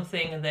hit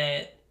something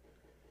that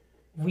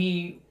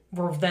we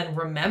were then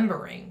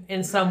remembering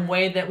in some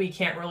way that we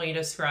can't really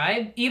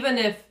describe, even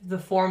if the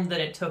form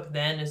that it took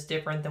then is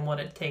different than what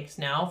it takes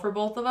now for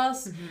both of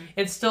us.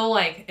 It's still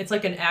like, it's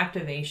like an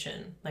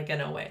activation, like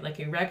in a way, like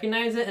you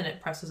recognize it and it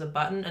presses a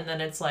button, and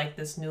then it's like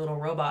this new little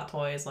robot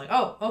toy is like,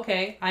 oh,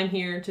 okay, I'm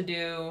here to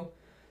do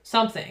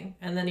something,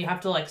 and then you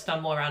have to like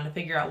stumble around to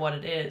figure out what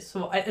it is.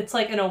 So it's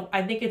like,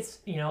 I think it's,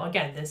 you know,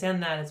 again, this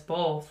and that is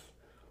both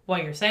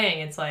what you're saying.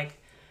 It's like,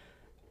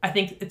 I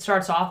think it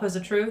starts off as a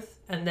truth,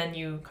 and then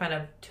you kind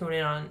of tune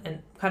in on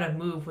and kind of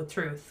move with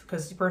truth,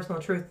 because your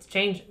personal truth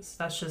changes.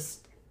 That's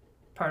just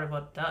part of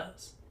what it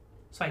does.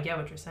 So I get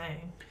what you're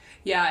saying.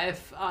 Yeah,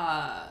 if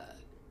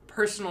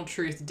personal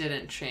truth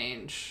didn't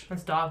change.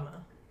 That's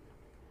dogma.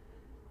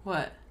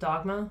 What?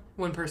 Dogma?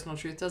 When personal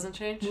truth doesn't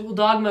change? Well,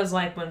 dogma is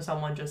like when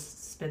someone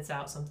just spits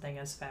out something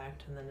as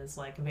fact and then is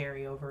like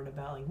very overt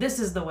about like, this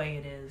is the way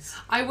it is.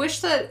 I wish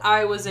that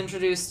I was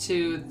introduced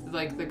to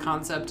like the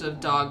concept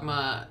of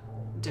dogma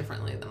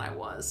differently than I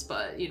was,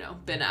 but you know,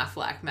 Ben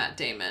Affleck, Matt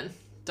Damon,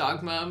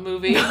 Dogma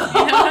movie. You know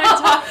what I'm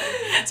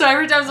talking? So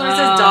every time someone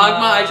says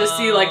dogma, I just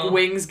see like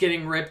wings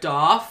getting ripped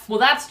off. Well,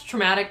 that's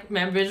traumatic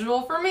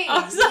visual for me.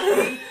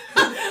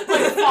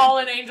 Like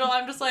fallen angel.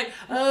 I'm just like,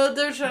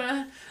 they're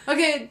trying to,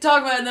 okay,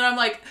 dogma, and then I'm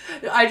like,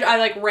 I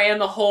like ran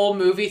the whole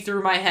movie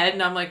through my head,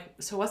 and I'm like,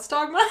 so what's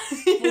dogma?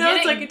 You know,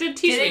 it's like it didn't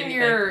teach me anything.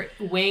 Your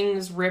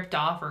wings ripped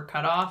off or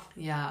cut off,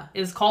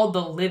 is called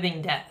the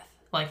living death.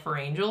 Like for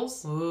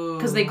angels,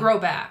 because they grow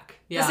back.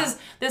 Yeah.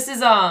 This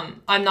is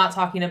I'm not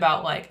talking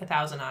about like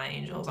 1,000 Eye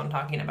Angels. I'm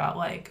talking about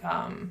like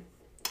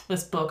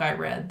this book I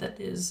read that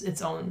is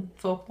its own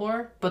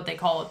folklore, but they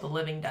call it the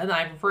living death. And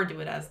I refer to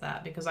it as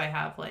that because I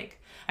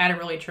had a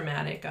really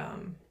traumatic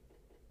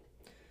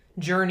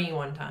journey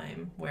one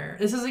time where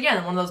this is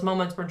again one of those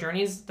moments where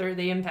journeys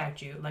they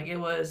impact you. Like it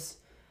was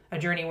a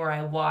journey where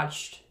I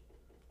watched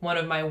one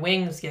of my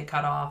wings get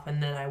cut off,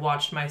 and then I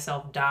watched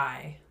myself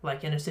die,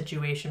 like in a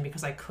situation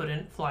because I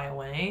couldn't fly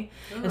away.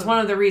 Ooh. It's one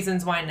of the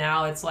reasons why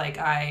now it's like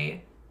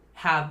I'm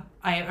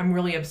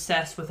really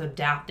obsessed with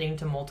adapting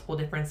to multiple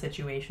different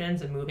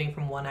situations and moving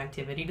from one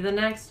activity to the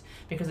next,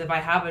 because if I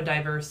have a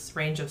diverse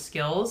range of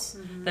skills,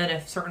 then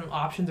if certain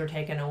options are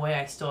taken away,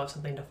 I still have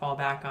something to fall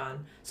back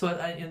on. So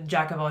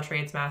jack of all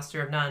trades,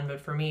 master of none, but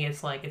for me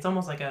it's like, it's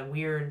almost like a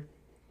weird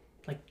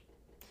like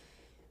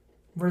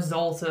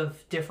result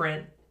of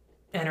different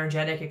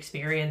energetic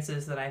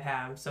experiences that I've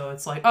had. So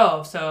it's like,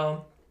 oh,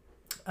 so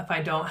if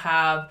I don't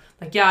have,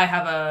 like, yeah, I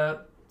have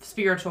a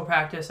spiritual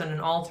practice and an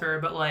altar,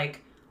 but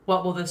like,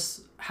 what will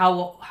this,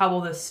 how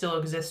will this still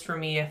exist for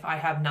me if I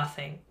have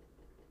nothing?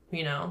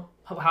 You know,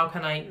 how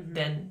can I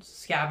then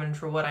scavenge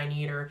for what I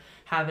need or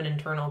have an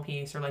internal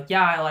peace, or like,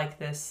 yeah, I like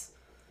this.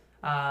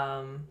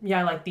 Yeah,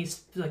 I like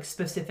these like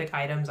specific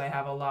items I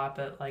have a lot,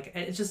 but like,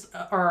 it's just,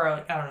 or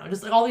I don't know,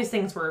 just like all these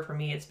things where for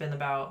me, it's been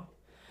about,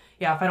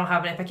 yeah, if I don't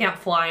have it, if I can't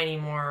fly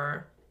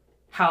anymore,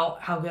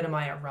 how good am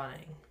I at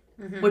running?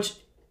 Which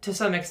to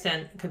some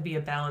extent could be a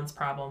balance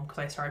problem because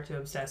I start to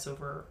obsess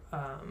over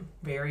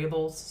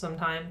variables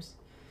sometimes.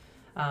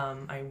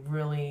 I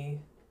really,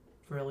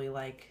 really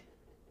like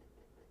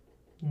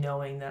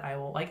knowing that I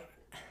will, like,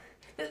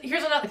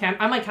 here's another, okay,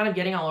 I'm like kind of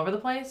getting all over the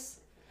place,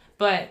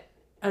 but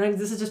I think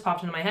this has just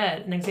popped into my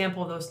head. An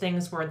example of those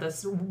things where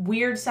this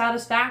weird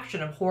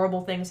satisfaction of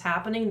horrible things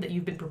happening that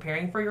you've been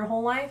preparing for your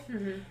whole life.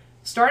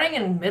 Starting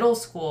in middle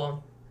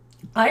school,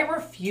 I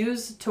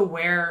refused to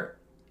wear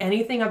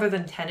anything other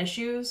than tennis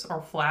shoes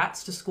or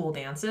flats to school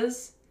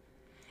dances.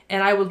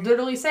 And I would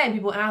literally say, and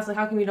people ask, like,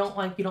 how come you don't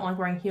like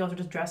wearing heels or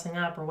just dressing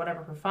up or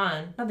whatever for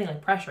fun? Nothing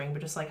like pressuring,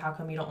 but just like, how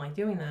come you don't like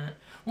doing that?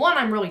 One,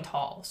 I'm really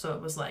tall, so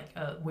it was like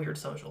a weird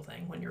social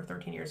thing when you're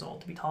 13 years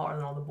old to be taller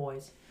than all the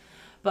boys.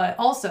 But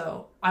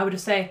also, I would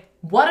just say,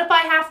 what if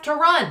I have to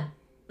run?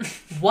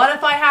 What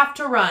if I have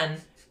to run?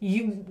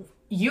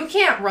 You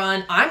can't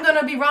run. I'm going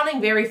to be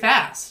running very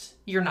fast.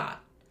 You're not.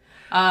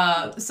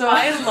 So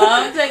I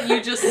love that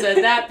you just said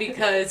that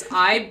because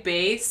I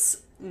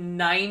base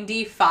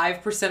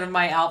 95% of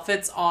my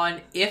outfits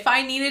on if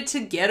I needed to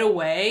get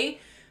away,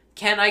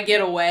 can I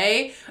get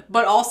away?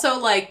 But also,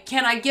 like,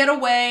 can I get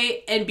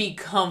away and be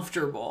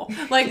comfortable?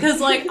 Like,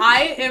 because, like,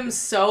 I am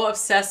so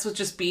obsessed with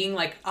just being,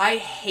 like, I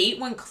hate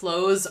when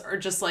clothes are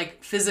just,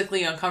 like,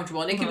 physically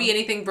uncomfortable. And it can be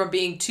anything from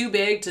being too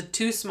big to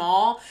too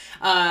small.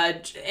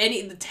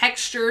 The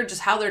texture,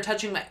 just how they're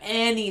touching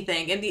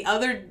anything. And the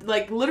other,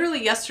 like,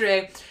 literally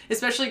yesterday,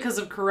 especially because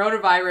of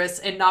coronavirus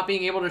and not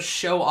being able to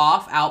show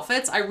off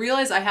outfits, I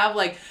realized I have,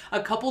 like,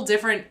 a couple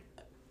different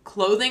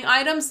clothing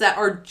items that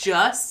are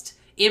just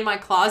in my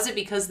closet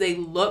because they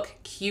look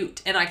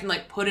cute and I can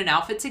like put an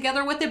outfit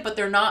together with it, but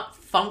they're not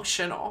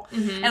functional.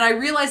 And I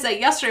realized that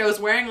yesterday I was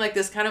wearing like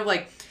this kind of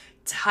like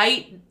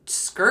tight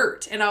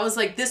skirt and I was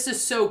like, this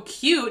is so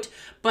cute,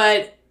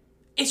 but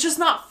it's just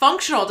not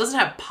functional. It doesn't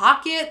have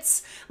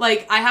pockets.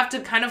 Like I have to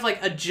kind of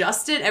like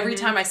adjust it every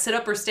time I sit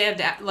up or stand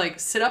down, like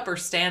sit up or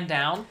stand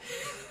down.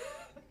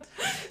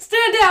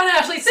 Stand down,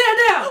 Ashley, stand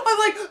down. I'm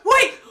like,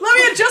 wait, let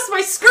me adjust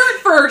my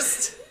skirt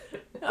first.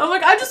 I'm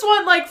like, I just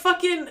want, like,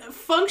 fucking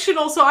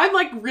functional, so I'm,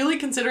 like, really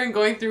considering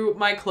going through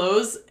my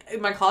clothes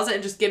in my closet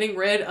and just getting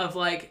rid of,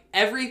 like,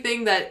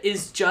 everything that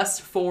is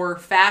just for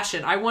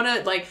fashion. I want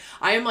to, like,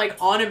 I am, like,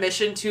 on a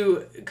mission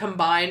to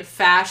combine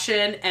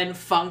fashion and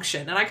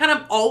function, and I kind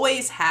of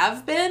always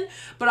have been,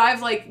 but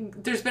I've,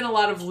 like, there's been a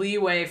lot of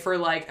leeway for,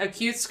 like, a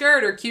cute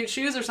skirt or cute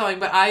shoes or something,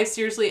 but I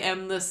seriously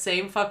am the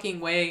same fucking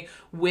way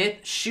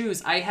with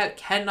shoes. I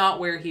cannot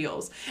wear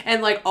heels,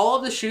 and, like, all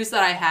of the shoes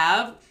that I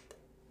have,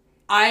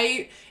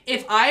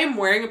 if I am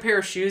wearing a pair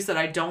of shoes that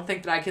I don't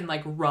think that I can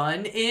like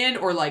run in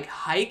or like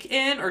hike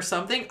in or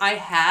something, I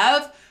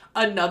have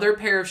another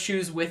pair of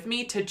shoes with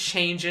me to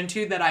change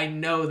into that I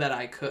know that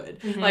I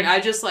could. Like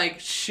I just like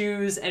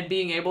shoes and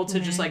being able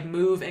to just like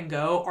move and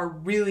go are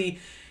really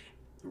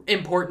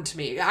important to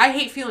me. I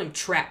hate feeling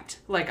trapped.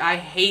 Like I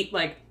hate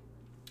like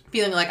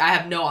feeling like I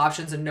have no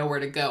options and nowhere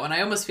to go. And I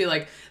almost feel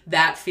like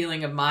that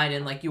feeling of mine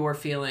and like your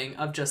feeling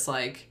of just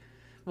like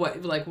what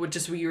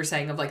you were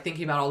saying of like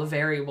thinking about all the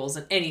variables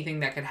and anything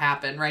that could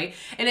happen, right?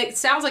 And it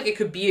sounds like it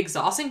could be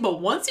exhausting,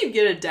 but once you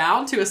get it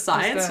down to a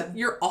science,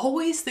 you're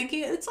always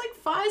thinking it's like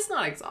fine, it's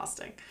not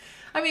exhausting.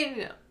 I mean,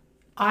 you know.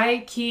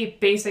 I keep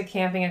basic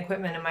camping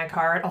equipment in my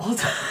car at all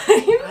times.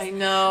 I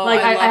know.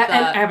 Like I love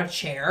that. I have a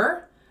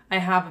chair. I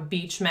have a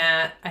beach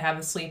mat. I have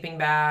a sleeping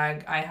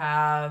bag. I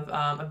have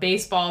a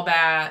baseball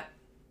bat.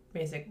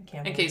 Basic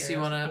camping. In case you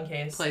want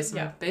to play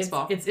some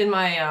baseball. It's in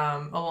my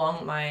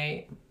along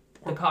my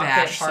the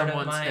cockpit part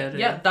of my head.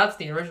 Yeah, that's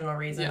the original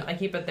reason. Yeah. I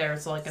keep it there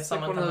so like if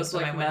someone comes to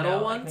my window,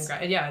 metal ones? I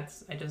can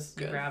I just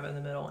grab it in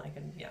the middle and I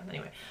can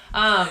anyway.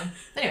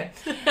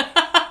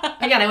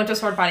 Again, I went to a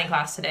sword fighting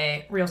class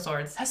today. Real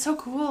swords. That's so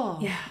cool.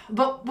 Yeah.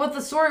 But what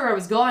the story where I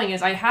was going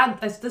is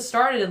this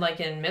started like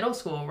in middle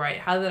school, right? I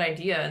had that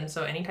idea. And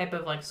so any type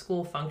of like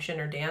school function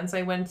or dance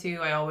I went to,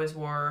 I always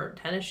wore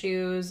tennis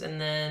shoes.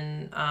 And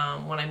then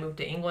when I moved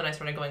to England, I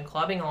started going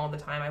clubbing all the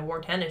time. I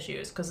wore tennis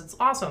shoes because it's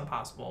also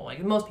impossible.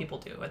 Like most people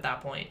do at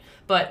that point.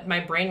 But my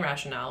brain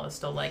rationale is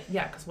still like,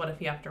 yeah, because what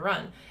if you have to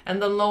run?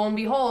 And then lo and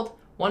behold,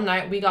 one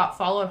night we got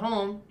followed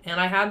home and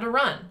I had to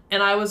run.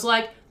 And I was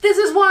like, this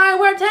is why I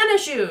wear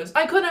tennis shoes.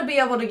 I couldn't be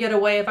able to get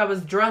away if I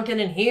was drunk and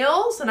in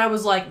heels. And I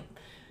was like,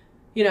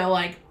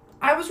 like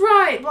I was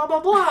right, blah, blah,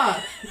 blah.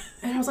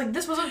 And I was like,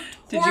 this was a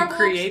Did horrible you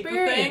create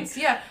experience. the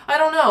thing? Yeah, I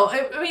don't know.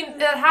 I mean,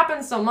 that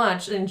happens so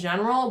much in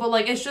general, but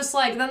like, it's just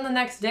like, then the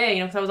next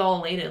day, because I was all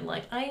elated,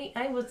 like,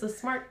 I was a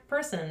smart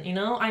person,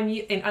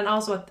 and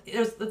also,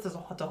 that's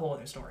a whole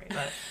other story,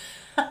 but...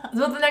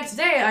 So the next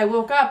day, I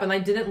woke up and I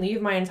didn't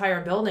leave my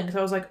entire building because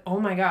I was like, oh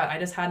my God, I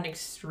just had an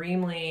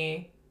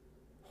extremely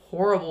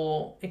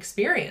horrible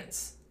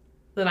experience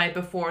the night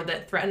before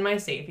that threatened my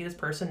safety. This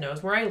person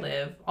knows where I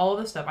live, all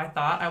of this stuff. I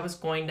thought I was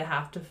going to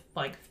have to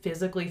like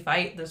physically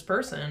fight this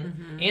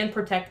person and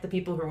protect the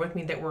people who were with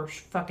me that were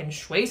fucking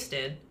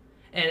wasted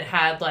and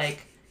had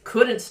like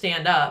couldn't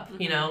stand up,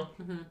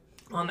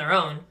 on their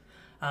own.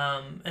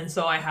 And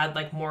so I had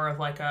like more of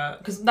like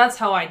because that's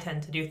how I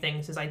tend to do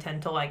things, is I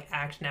tend to like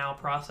act now,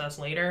 process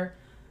later.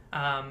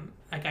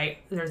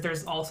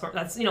 There's all sorts,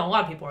 that's, a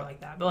lot of people are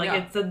like that, but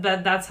like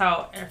that's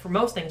how, for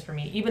most things for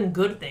me, even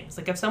good things,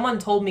 like if someone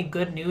told me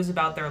good news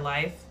about their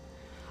life,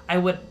 I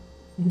would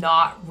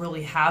not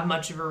really have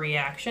much of a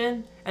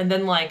reaction. And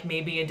then like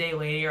maybe a day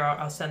later,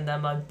 I'll send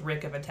them a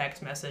brick of a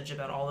text message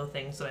about all the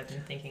things that I've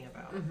been thinking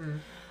about.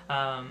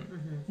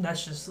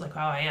 That's just like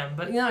how I am.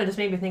 But it just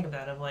made me think of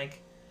that, of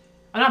like,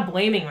 I'm not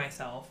blaming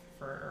myself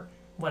for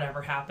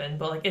whatever happened,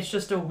 but like it's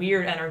just a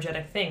weird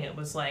energetic thing. It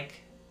was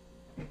like,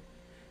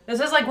 this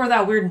is like where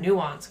that weird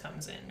nuance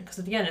comes in, because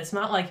again, it's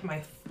not like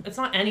it's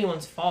not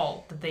anyone's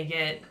fault that they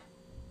get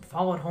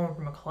followed home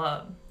from a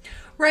club,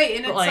 right?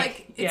 And but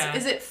it's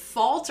is it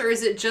fault, or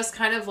is it just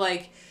kind of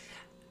like,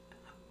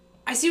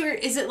 I see where,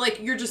 is it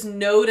like you're just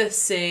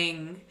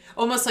noticing,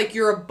 almost like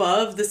you're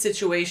above the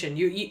situation.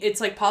 You it's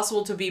like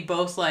possible to be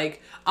both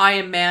like, I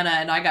am Mana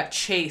and I got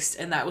chased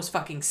and that was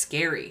fucking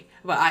scary,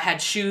 but I had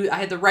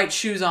the right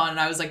shoes on and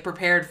I was like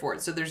prepared for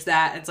it. So there's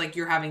that. It's like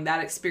you're having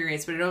that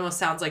experience, but it almost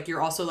sounds like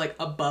you're also like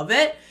above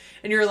it,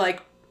 and you're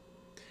like,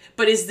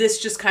 but is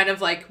this just kind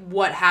of like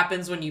what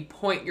happens when you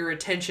point your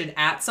attention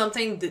at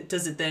something?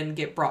 Does it then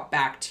get brought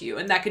back to you?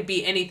 And that could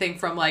be anything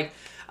from like,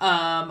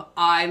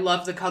 I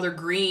love the color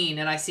green,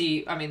 and this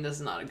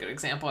is not a good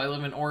example. I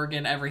live in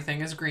Oregon.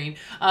 Everything is green.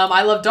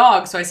 I love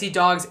dogs, so I see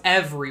dogs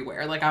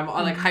everywhere. Like I'm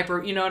like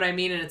hyper, you know what I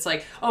mean? And it's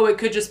like, oh, it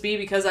could just be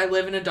because I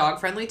live in a dog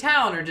friendly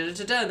town, or and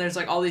there's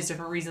like all these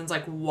different reasons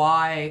like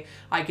why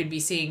I could be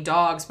seeing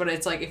dogs. But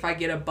it's like, if I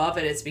get above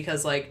it, it's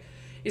because like,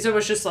 it's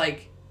almost just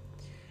like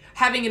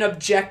having an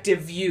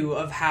objective view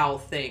of how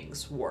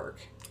things work.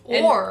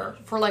 Or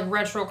for like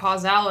retro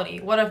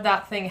causality, what if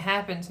that thing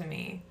happened to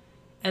me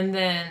and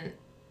then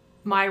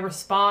my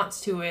response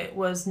to it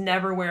was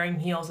never wearing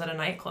heels at a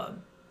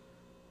nightclub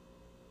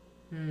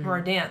or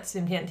a dance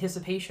in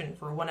anticipation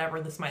for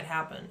whenever this might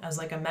happen, as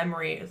like a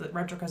memory, as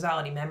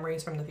retrocausality,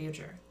 memories from the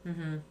future.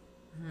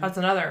 That's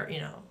another,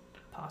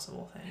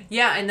 possible thing.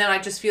 Yeah, and then I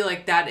just feel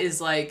like that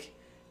is like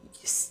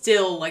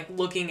still like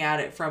looking at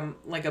it from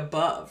like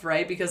above,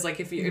 right? Because like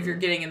if you're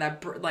getting in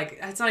that like,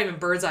 it's not even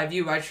bird's eye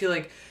view, but I feel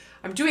like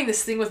I'm doing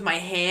this thing with my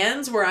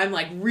hands where I'm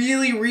like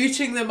really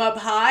reaching them up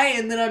high,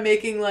 and then I'm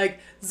making like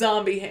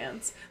zombie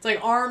hands. It's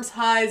like arms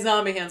high,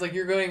 zombie hands, like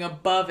you're going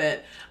above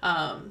it.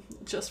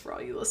 Just for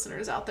all you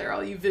listeners out there,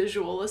 all you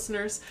visual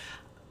listeners.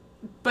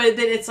 But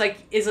then it's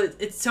like,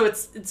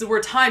 it's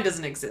where time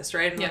doesn't exist,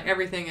 right? And like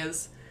everything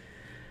is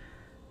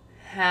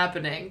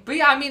happening. But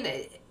yeah,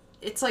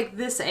 it's like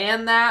this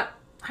and that.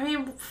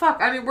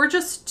 We're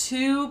just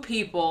two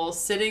people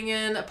sitting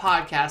in a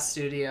podcast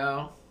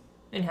studio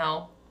in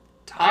hell.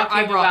 Talking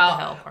I brought about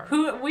the hell part.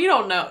 Who we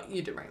don't know.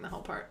 You did bring the hell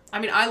part.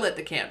 I lit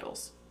the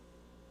candles,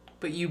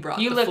 but you brought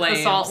the flames. You lit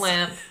the salt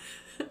lamp.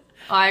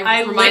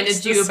 I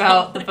reminded you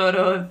about the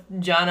photo of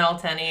John L.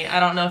 Tenney. I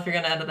don't know if you're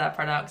gonna edit that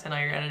part out, because I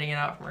know you're editing it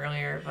out from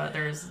earlier. But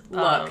there's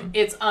look,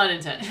 it's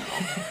unintentional.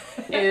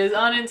 It is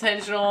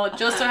unintentional. It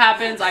just so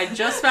happens I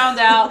just found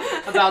out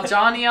about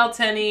Johnny L.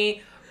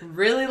 Tenney.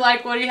 Really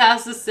like what he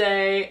has to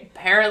say.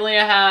 Apparently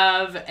I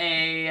have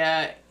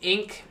a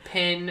ink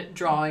pen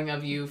drawing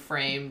of you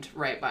framed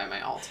right by my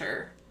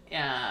altar. Do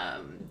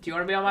you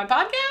want to be on my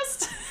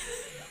podcast?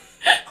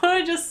 Why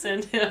don't I just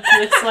send him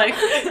this like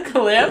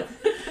clip?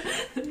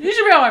 You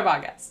should be on my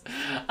podcast.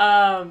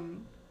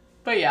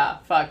 But yeah,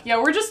 fuck.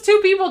 Yeah, we're just two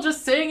people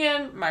just sitting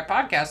in my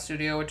podcast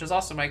studio, which is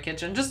also my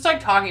kitchen, just like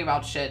talking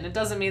about shit. And it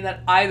doesn't mean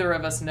that either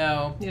of us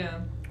know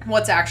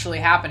what's actually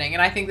happening.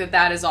 And I think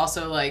that is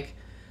also like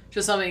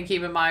just something to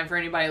keep in mind for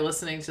anybody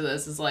listening to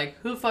this, is like,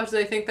 who the fuck do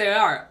they think they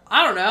are?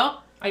 I don't know.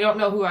 I don't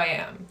know who I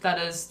am. That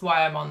is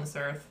why I'm on this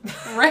earth.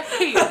 Right.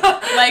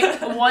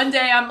 Like, one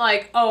day I'm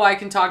like, oh, I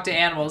can talk to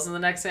animals. And the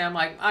next day I'm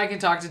like, I can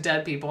talk to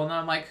dead people. And then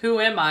I'm like, who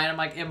am I? And I'm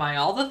like, am I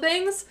all the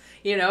things?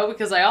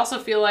 Because I also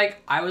feel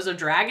like I was a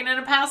dragon in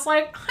a past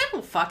life. I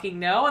don't fucking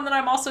know. And then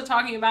I'm also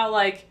talking about,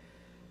 like,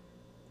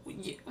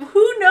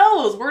 who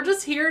knows? We're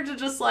just here to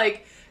just,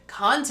 like,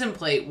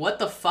 contemplate what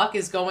the fuck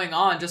is going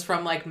on, just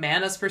from like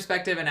Mana's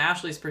perspective and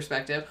Ashley's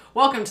perspective.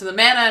 Welcome to the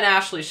Mana and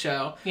Ashley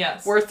show.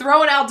 Yes. We're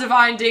throwing out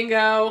Divine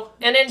Dingo.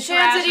 An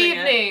enchanted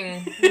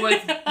evening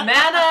with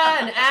Mana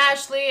and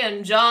Ashley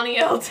and Johnny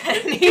L.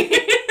 Tenney.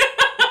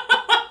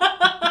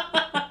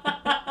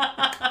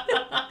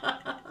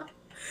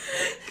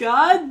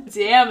 God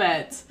damn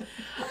it.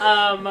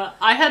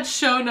 I had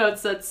show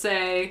notes that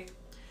say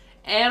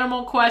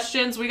animal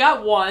questions. We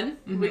got one.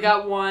 Mm-hmm. We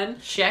got one.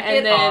 Check and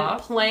it then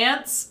off.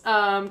 Plants,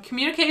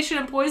 communication,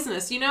 and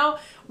poisonous. You know,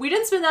 we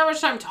didn't spend that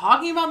much time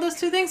talking about those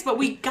two things, but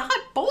we got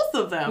both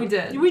of them. We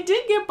did. We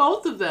did get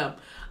both of them.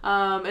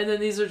 And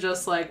then these are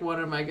just like, what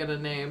am I gonna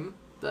name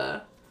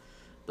I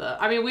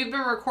mean, we've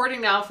been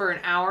recording now for an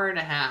hour and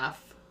a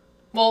half.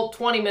 Well,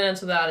 20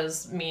 minutes of that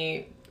is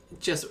me.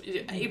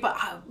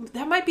 But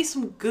that might be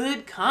some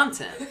good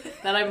content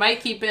that I might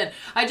keep in.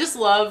 I just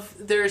love,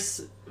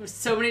 there's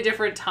so many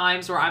different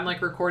times where I'm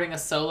like recording a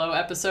solo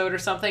episode or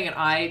something and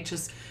I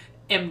just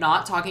am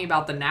not talking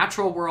about the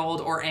natural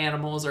world or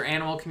animals or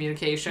animal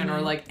communication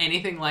or like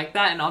anything like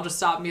that. And I'll just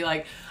stop and be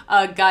like,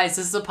 guys,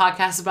 this is a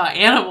podcast about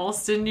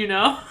animals. Didn't you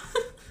know?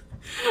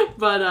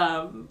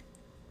 But,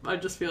 I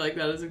just feel like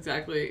that is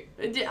exactly...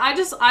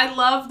 I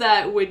love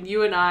that when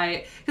you and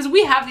I... Because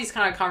we have these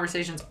kind of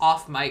conversations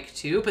off mic,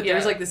 too, but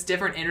there's, like, this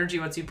different energy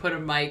once you put a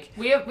mic...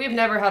 We've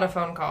never had a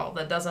phone call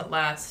that doesn't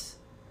last...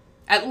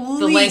 At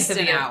least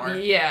an hour.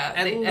 Yeah.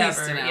 At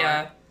least an hour.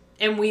 Yeah.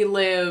 And we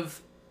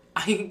live...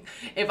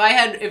 If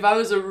I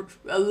was a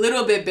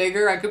little bit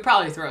bigger, I could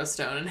probably throw a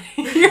stone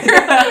in here.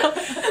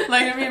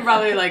 Like, I mean,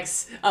 probably, like,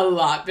 a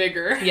lot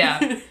bigger.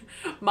 Yeah.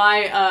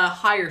 My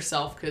higher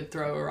self could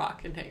throw a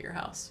rock and hit your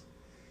house.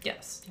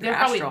 Yes. Your They'll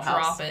probably astral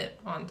house. drop it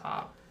on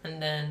top.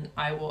 And then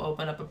I will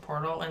open up a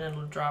portal and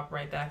it'll drop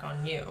right back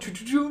on you.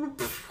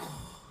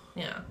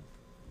 Yeah.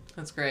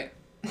 That's great.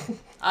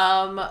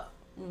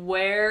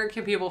 Where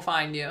can people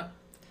find you?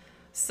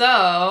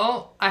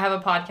 So, I have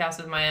a podcast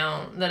of my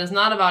own that is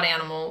not about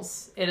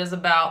animals. It is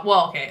about...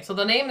 Well, okay. So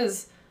the name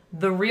is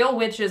The Real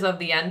Witches of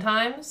the End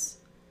Times.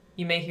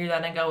 You may hear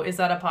that and go, is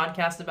that a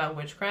podcast about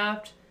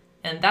witchcraft?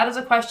 And that is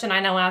a question I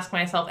now ask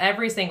myself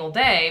every single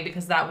day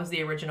because that was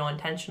the original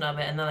intention of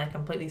it. And then I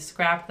completely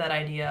scrapped that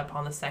idea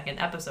upon the second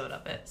episode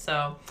of it.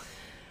 So,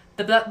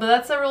 but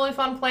that's a really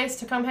fun place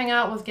to come hang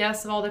out with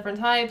guests of all different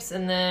types.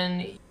 And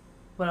then,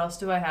 what else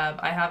do I have?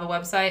 I have a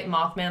website,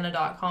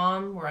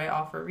 mothmana.com, where I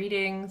offer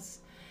readings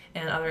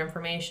and other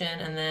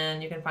information. And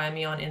then you can find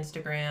me on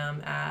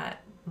Instagram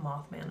at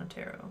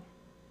mothmanatarot.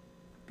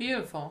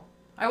 Beautiful.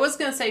 I was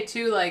going to say,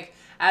 too, like,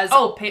 as...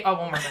 one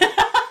more thing.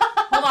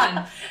 Hold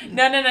on.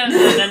 No.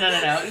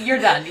 You're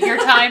done. Your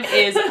time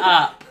is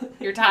up.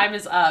 Your time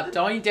is up.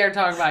 Don't you dare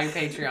talk about your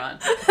Patreon.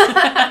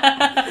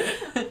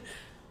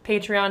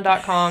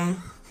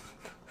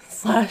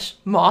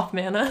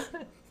 Patreon.com/mothmana.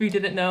 If you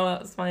didn't know,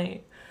 that's my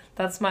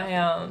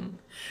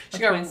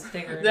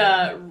sticker.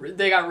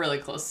 They got really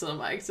close to the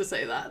mic to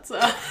say that, so.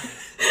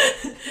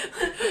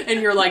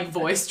 And your, like,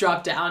 voice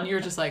dropped down. You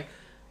were just like,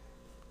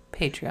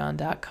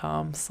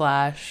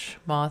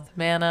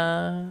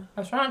 patreon.com/mothmana. I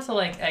was trying not to,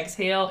 like,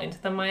 exhale into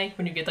the mic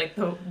when you get, like,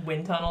 the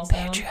wind tunnel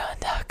sound.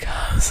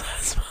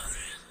 Patreon.com/mothmana.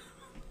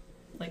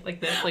 Like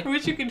this. Like, I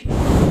wish you could...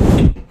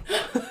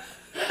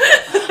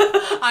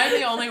 I'm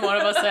the only one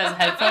of us that has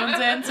headphones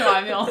in, so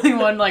I'm the only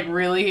one, like,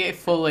 really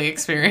fully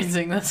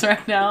experiencing this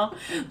right now.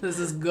 This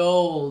is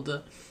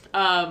gold.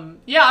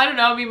 Yeah, I don't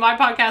know. I mean, my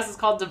podcast is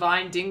called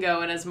Divine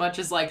Dingo, and as much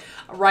as, like,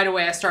 right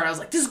away I was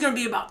like, this is going to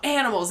be about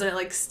animals, and it,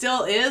 like,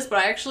 still is, but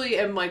I actually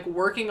am, like,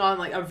 working on,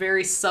 like, a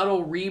very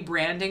subtle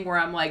rebranding where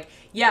I'm like,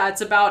 yeah,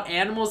 it's about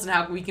animals and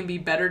how we can be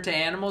better to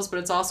animals, but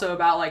it's also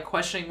about, like,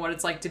 questioning what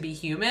it's like to be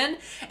human,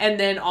 and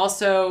then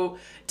also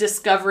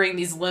discovering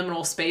these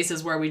liminal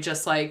spaces where we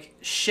just, like,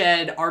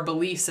 shed our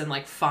beliefs and,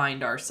 like,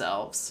 find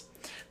ourselves.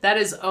 That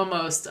is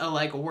almost a,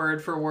 like,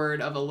 word for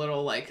word of a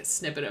little, like,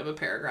 snippet of a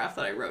paragraph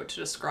that I wrote to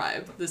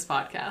describe this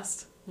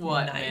podcast.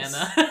 What, nice.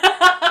 Anna?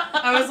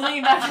 I was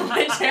leaning back from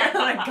my chair and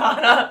I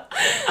got up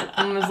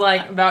and was,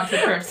 like, about to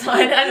curse. So I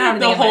didn't have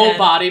The anything in my whole head.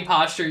 body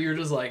posture, you're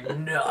just like,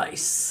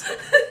 nice.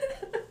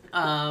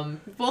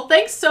 Well,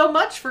 thanks so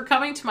much for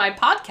coming to my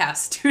podcast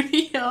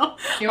studio.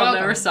 You're I'll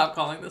welcome. never stop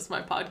calling this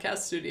my podcast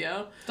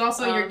studio. It's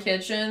also your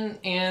kitchen,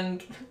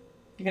 and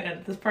you can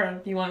edit this part out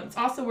if you want. It's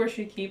also where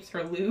she keeps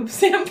her lube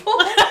sample.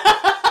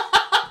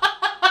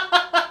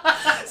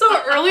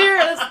 So earlier,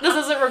 this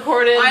isn't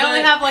recorded. I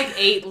only have like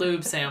 8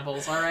 lube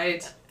samples,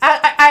 alright?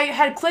 I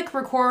had click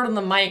record on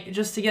the mic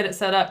just to get it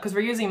set up because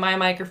we're using my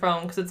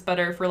microphone because it's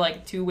better for,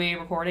 like, two-way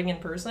recording in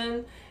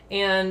person.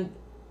 And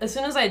as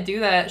soon as I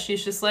do that,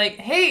 she's just like,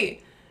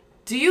 hey,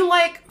 do you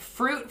like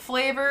fruit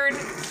flavored?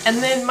 And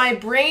then my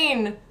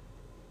brain,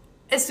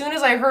 as soon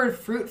as I heard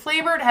fruit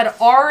flavored, had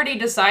already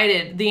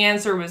decided the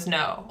answer was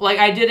no. Like,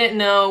 I didn't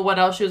know what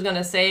else she was going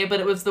to say, but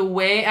it was the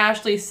way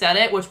Ashley said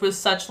it, which was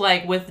such,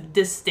 like, with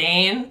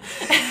disdain.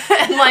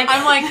 And, like,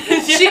 I'm like,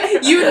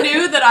 you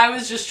knew that I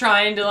was just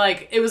trying to,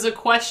 like, it was a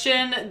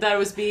question that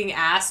was being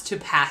asked to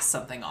pass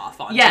something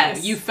off on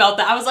Yes. you. You felt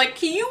that. I was like,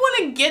 you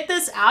want to get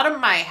this out of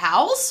my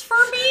house for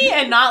me?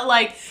 And not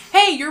like,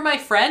 hey, you're my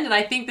friend, and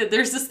I think that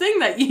there's this thing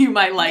that you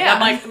might like. Yeah.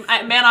 I'm like,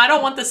 man, I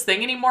don't want this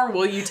thing anymore.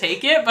 Will you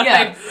take it? But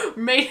Yeah.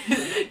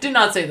 I did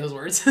not say those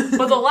words.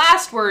 But the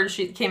last word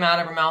she came out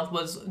of her mouth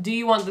was, do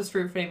you want this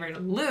fruit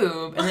flavored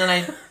lube? And then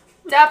I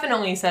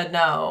definitely said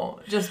no,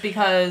 just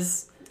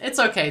because It's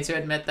okay to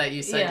admit that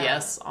you said Yeah.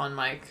 yes on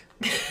mic.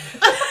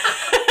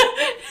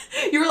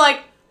 You were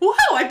like, wow,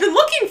 I've been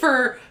looking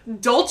for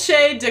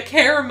Dolce de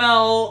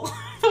Caramel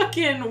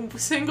fucking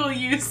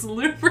single-use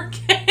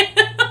lubricant.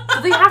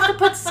 Do they have to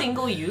put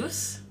single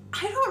use?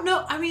 I don't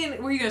know. I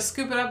mean, were you going to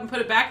scoop it up and put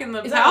it back in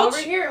the Is that pouch?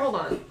 over here? Hold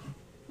on.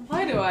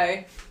 Why do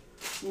I...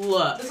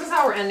 Look. This is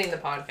how we're ending the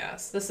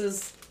podcast. This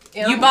is...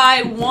 You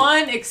buy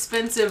one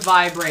expensive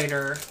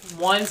vibrator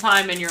one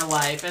time in your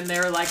life, and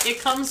they're like,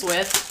 it comes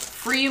with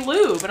free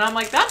lube. And I'm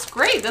like, that's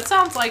great. That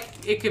sounds like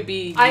it could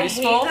be useful. I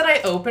hate that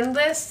I opened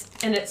this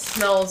and it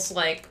smells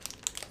like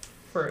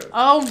fruit.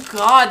 Oh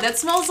god, that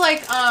smells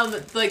like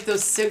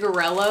those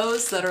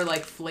cigarellos that are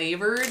like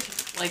flavored.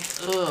 Like,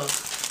 ugh.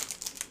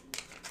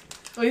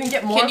 We can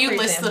get more. Can you free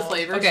list the samples.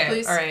 flavors, okay,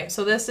 please? All right.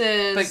 So this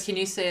is. But can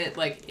you say it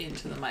like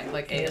into the mic,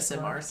 like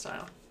ASMR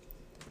style?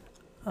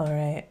 All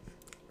right.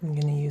 I'm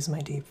gonna use my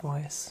deep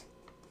voice.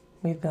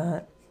 We've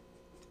got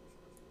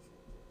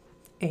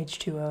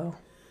H2O,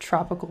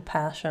 Tropical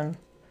Passion,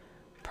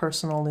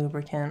 Personal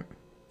Lubricant,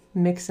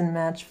 mix and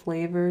match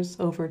flavors,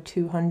 over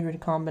 200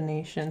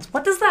 combinations.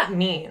 What does that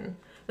mean?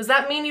 Does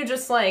that mean you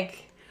just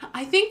like...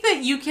 I think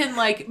that you can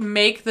like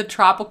make the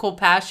tropical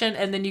passion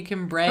and then you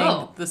can bring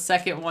Oh. the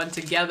second one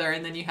together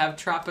and then you have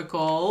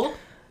tropical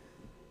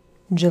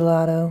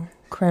Gelato,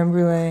 creme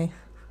brulee,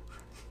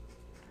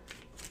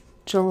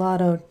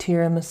 gelato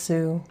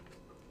tiramisu,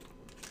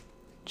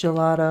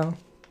 gelato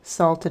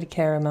salted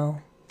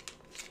caramel,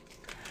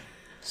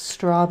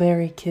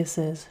 strawberry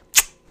kisses,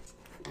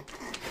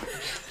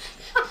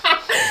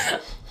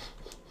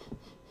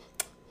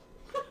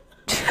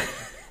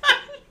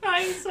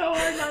 trying so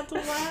hard not to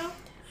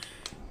laugh.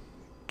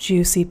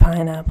 juicy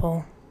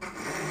pineapple.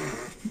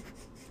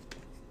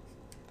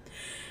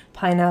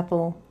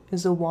 Pineapple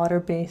is a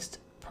water-based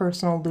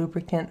personal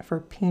lubricant for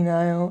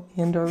penile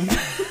and or... Your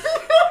voice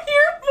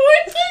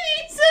when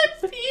you said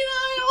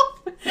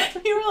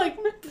penile. You were like,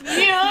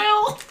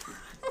 penile.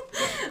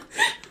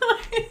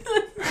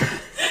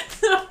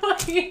 So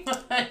fucking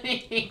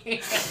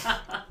funny.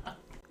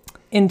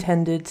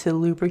 intended to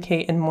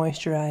lubricate and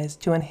moisturize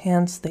to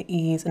enhance the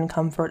ease and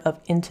comfort of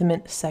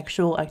intimate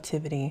sexual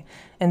activity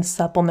and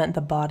supplement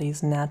the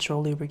body's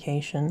natural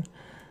lubrication.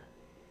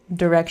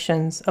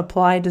 Directions: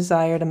 apply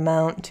desired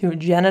amount to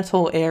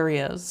genital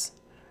areas.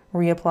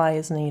 Reapply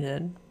as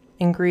needed.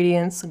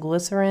 Ingredients: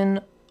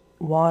 glycerin,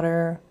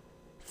 water,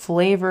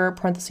 flavor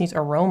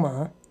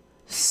 (aroma),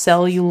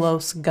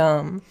 cellulose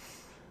gum,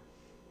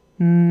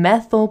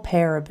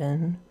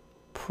 methylparaben,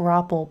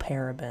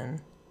 propylparaben.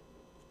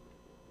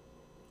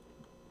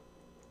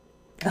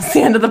 That's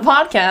the end of the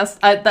podcast.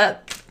 I don't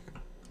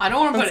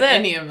want to put That's it.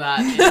 any of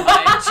that in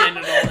my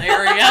genital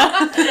area.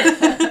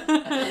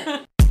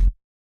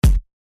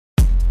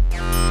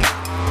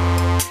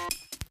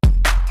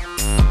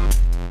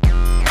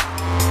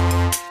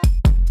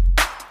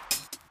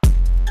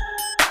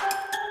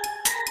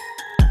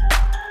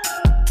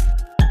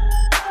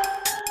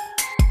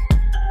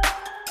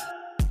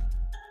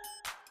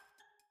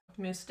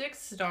 Mystic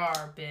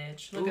Star,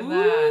 bitch. Look at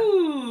that.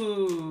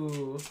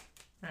 Ooh.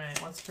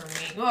 Alright, what's for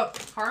me? Look,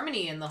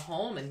 Harmony in the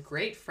home and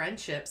great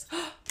friendships.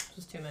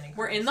 there's too many.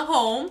 We're in the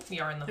home. We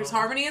are in the There's home.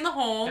 harmony in the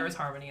home. There is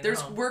harmony in There's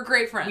the home. We're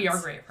great friends. We are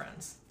great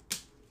friends.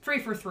 3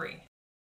 for 3.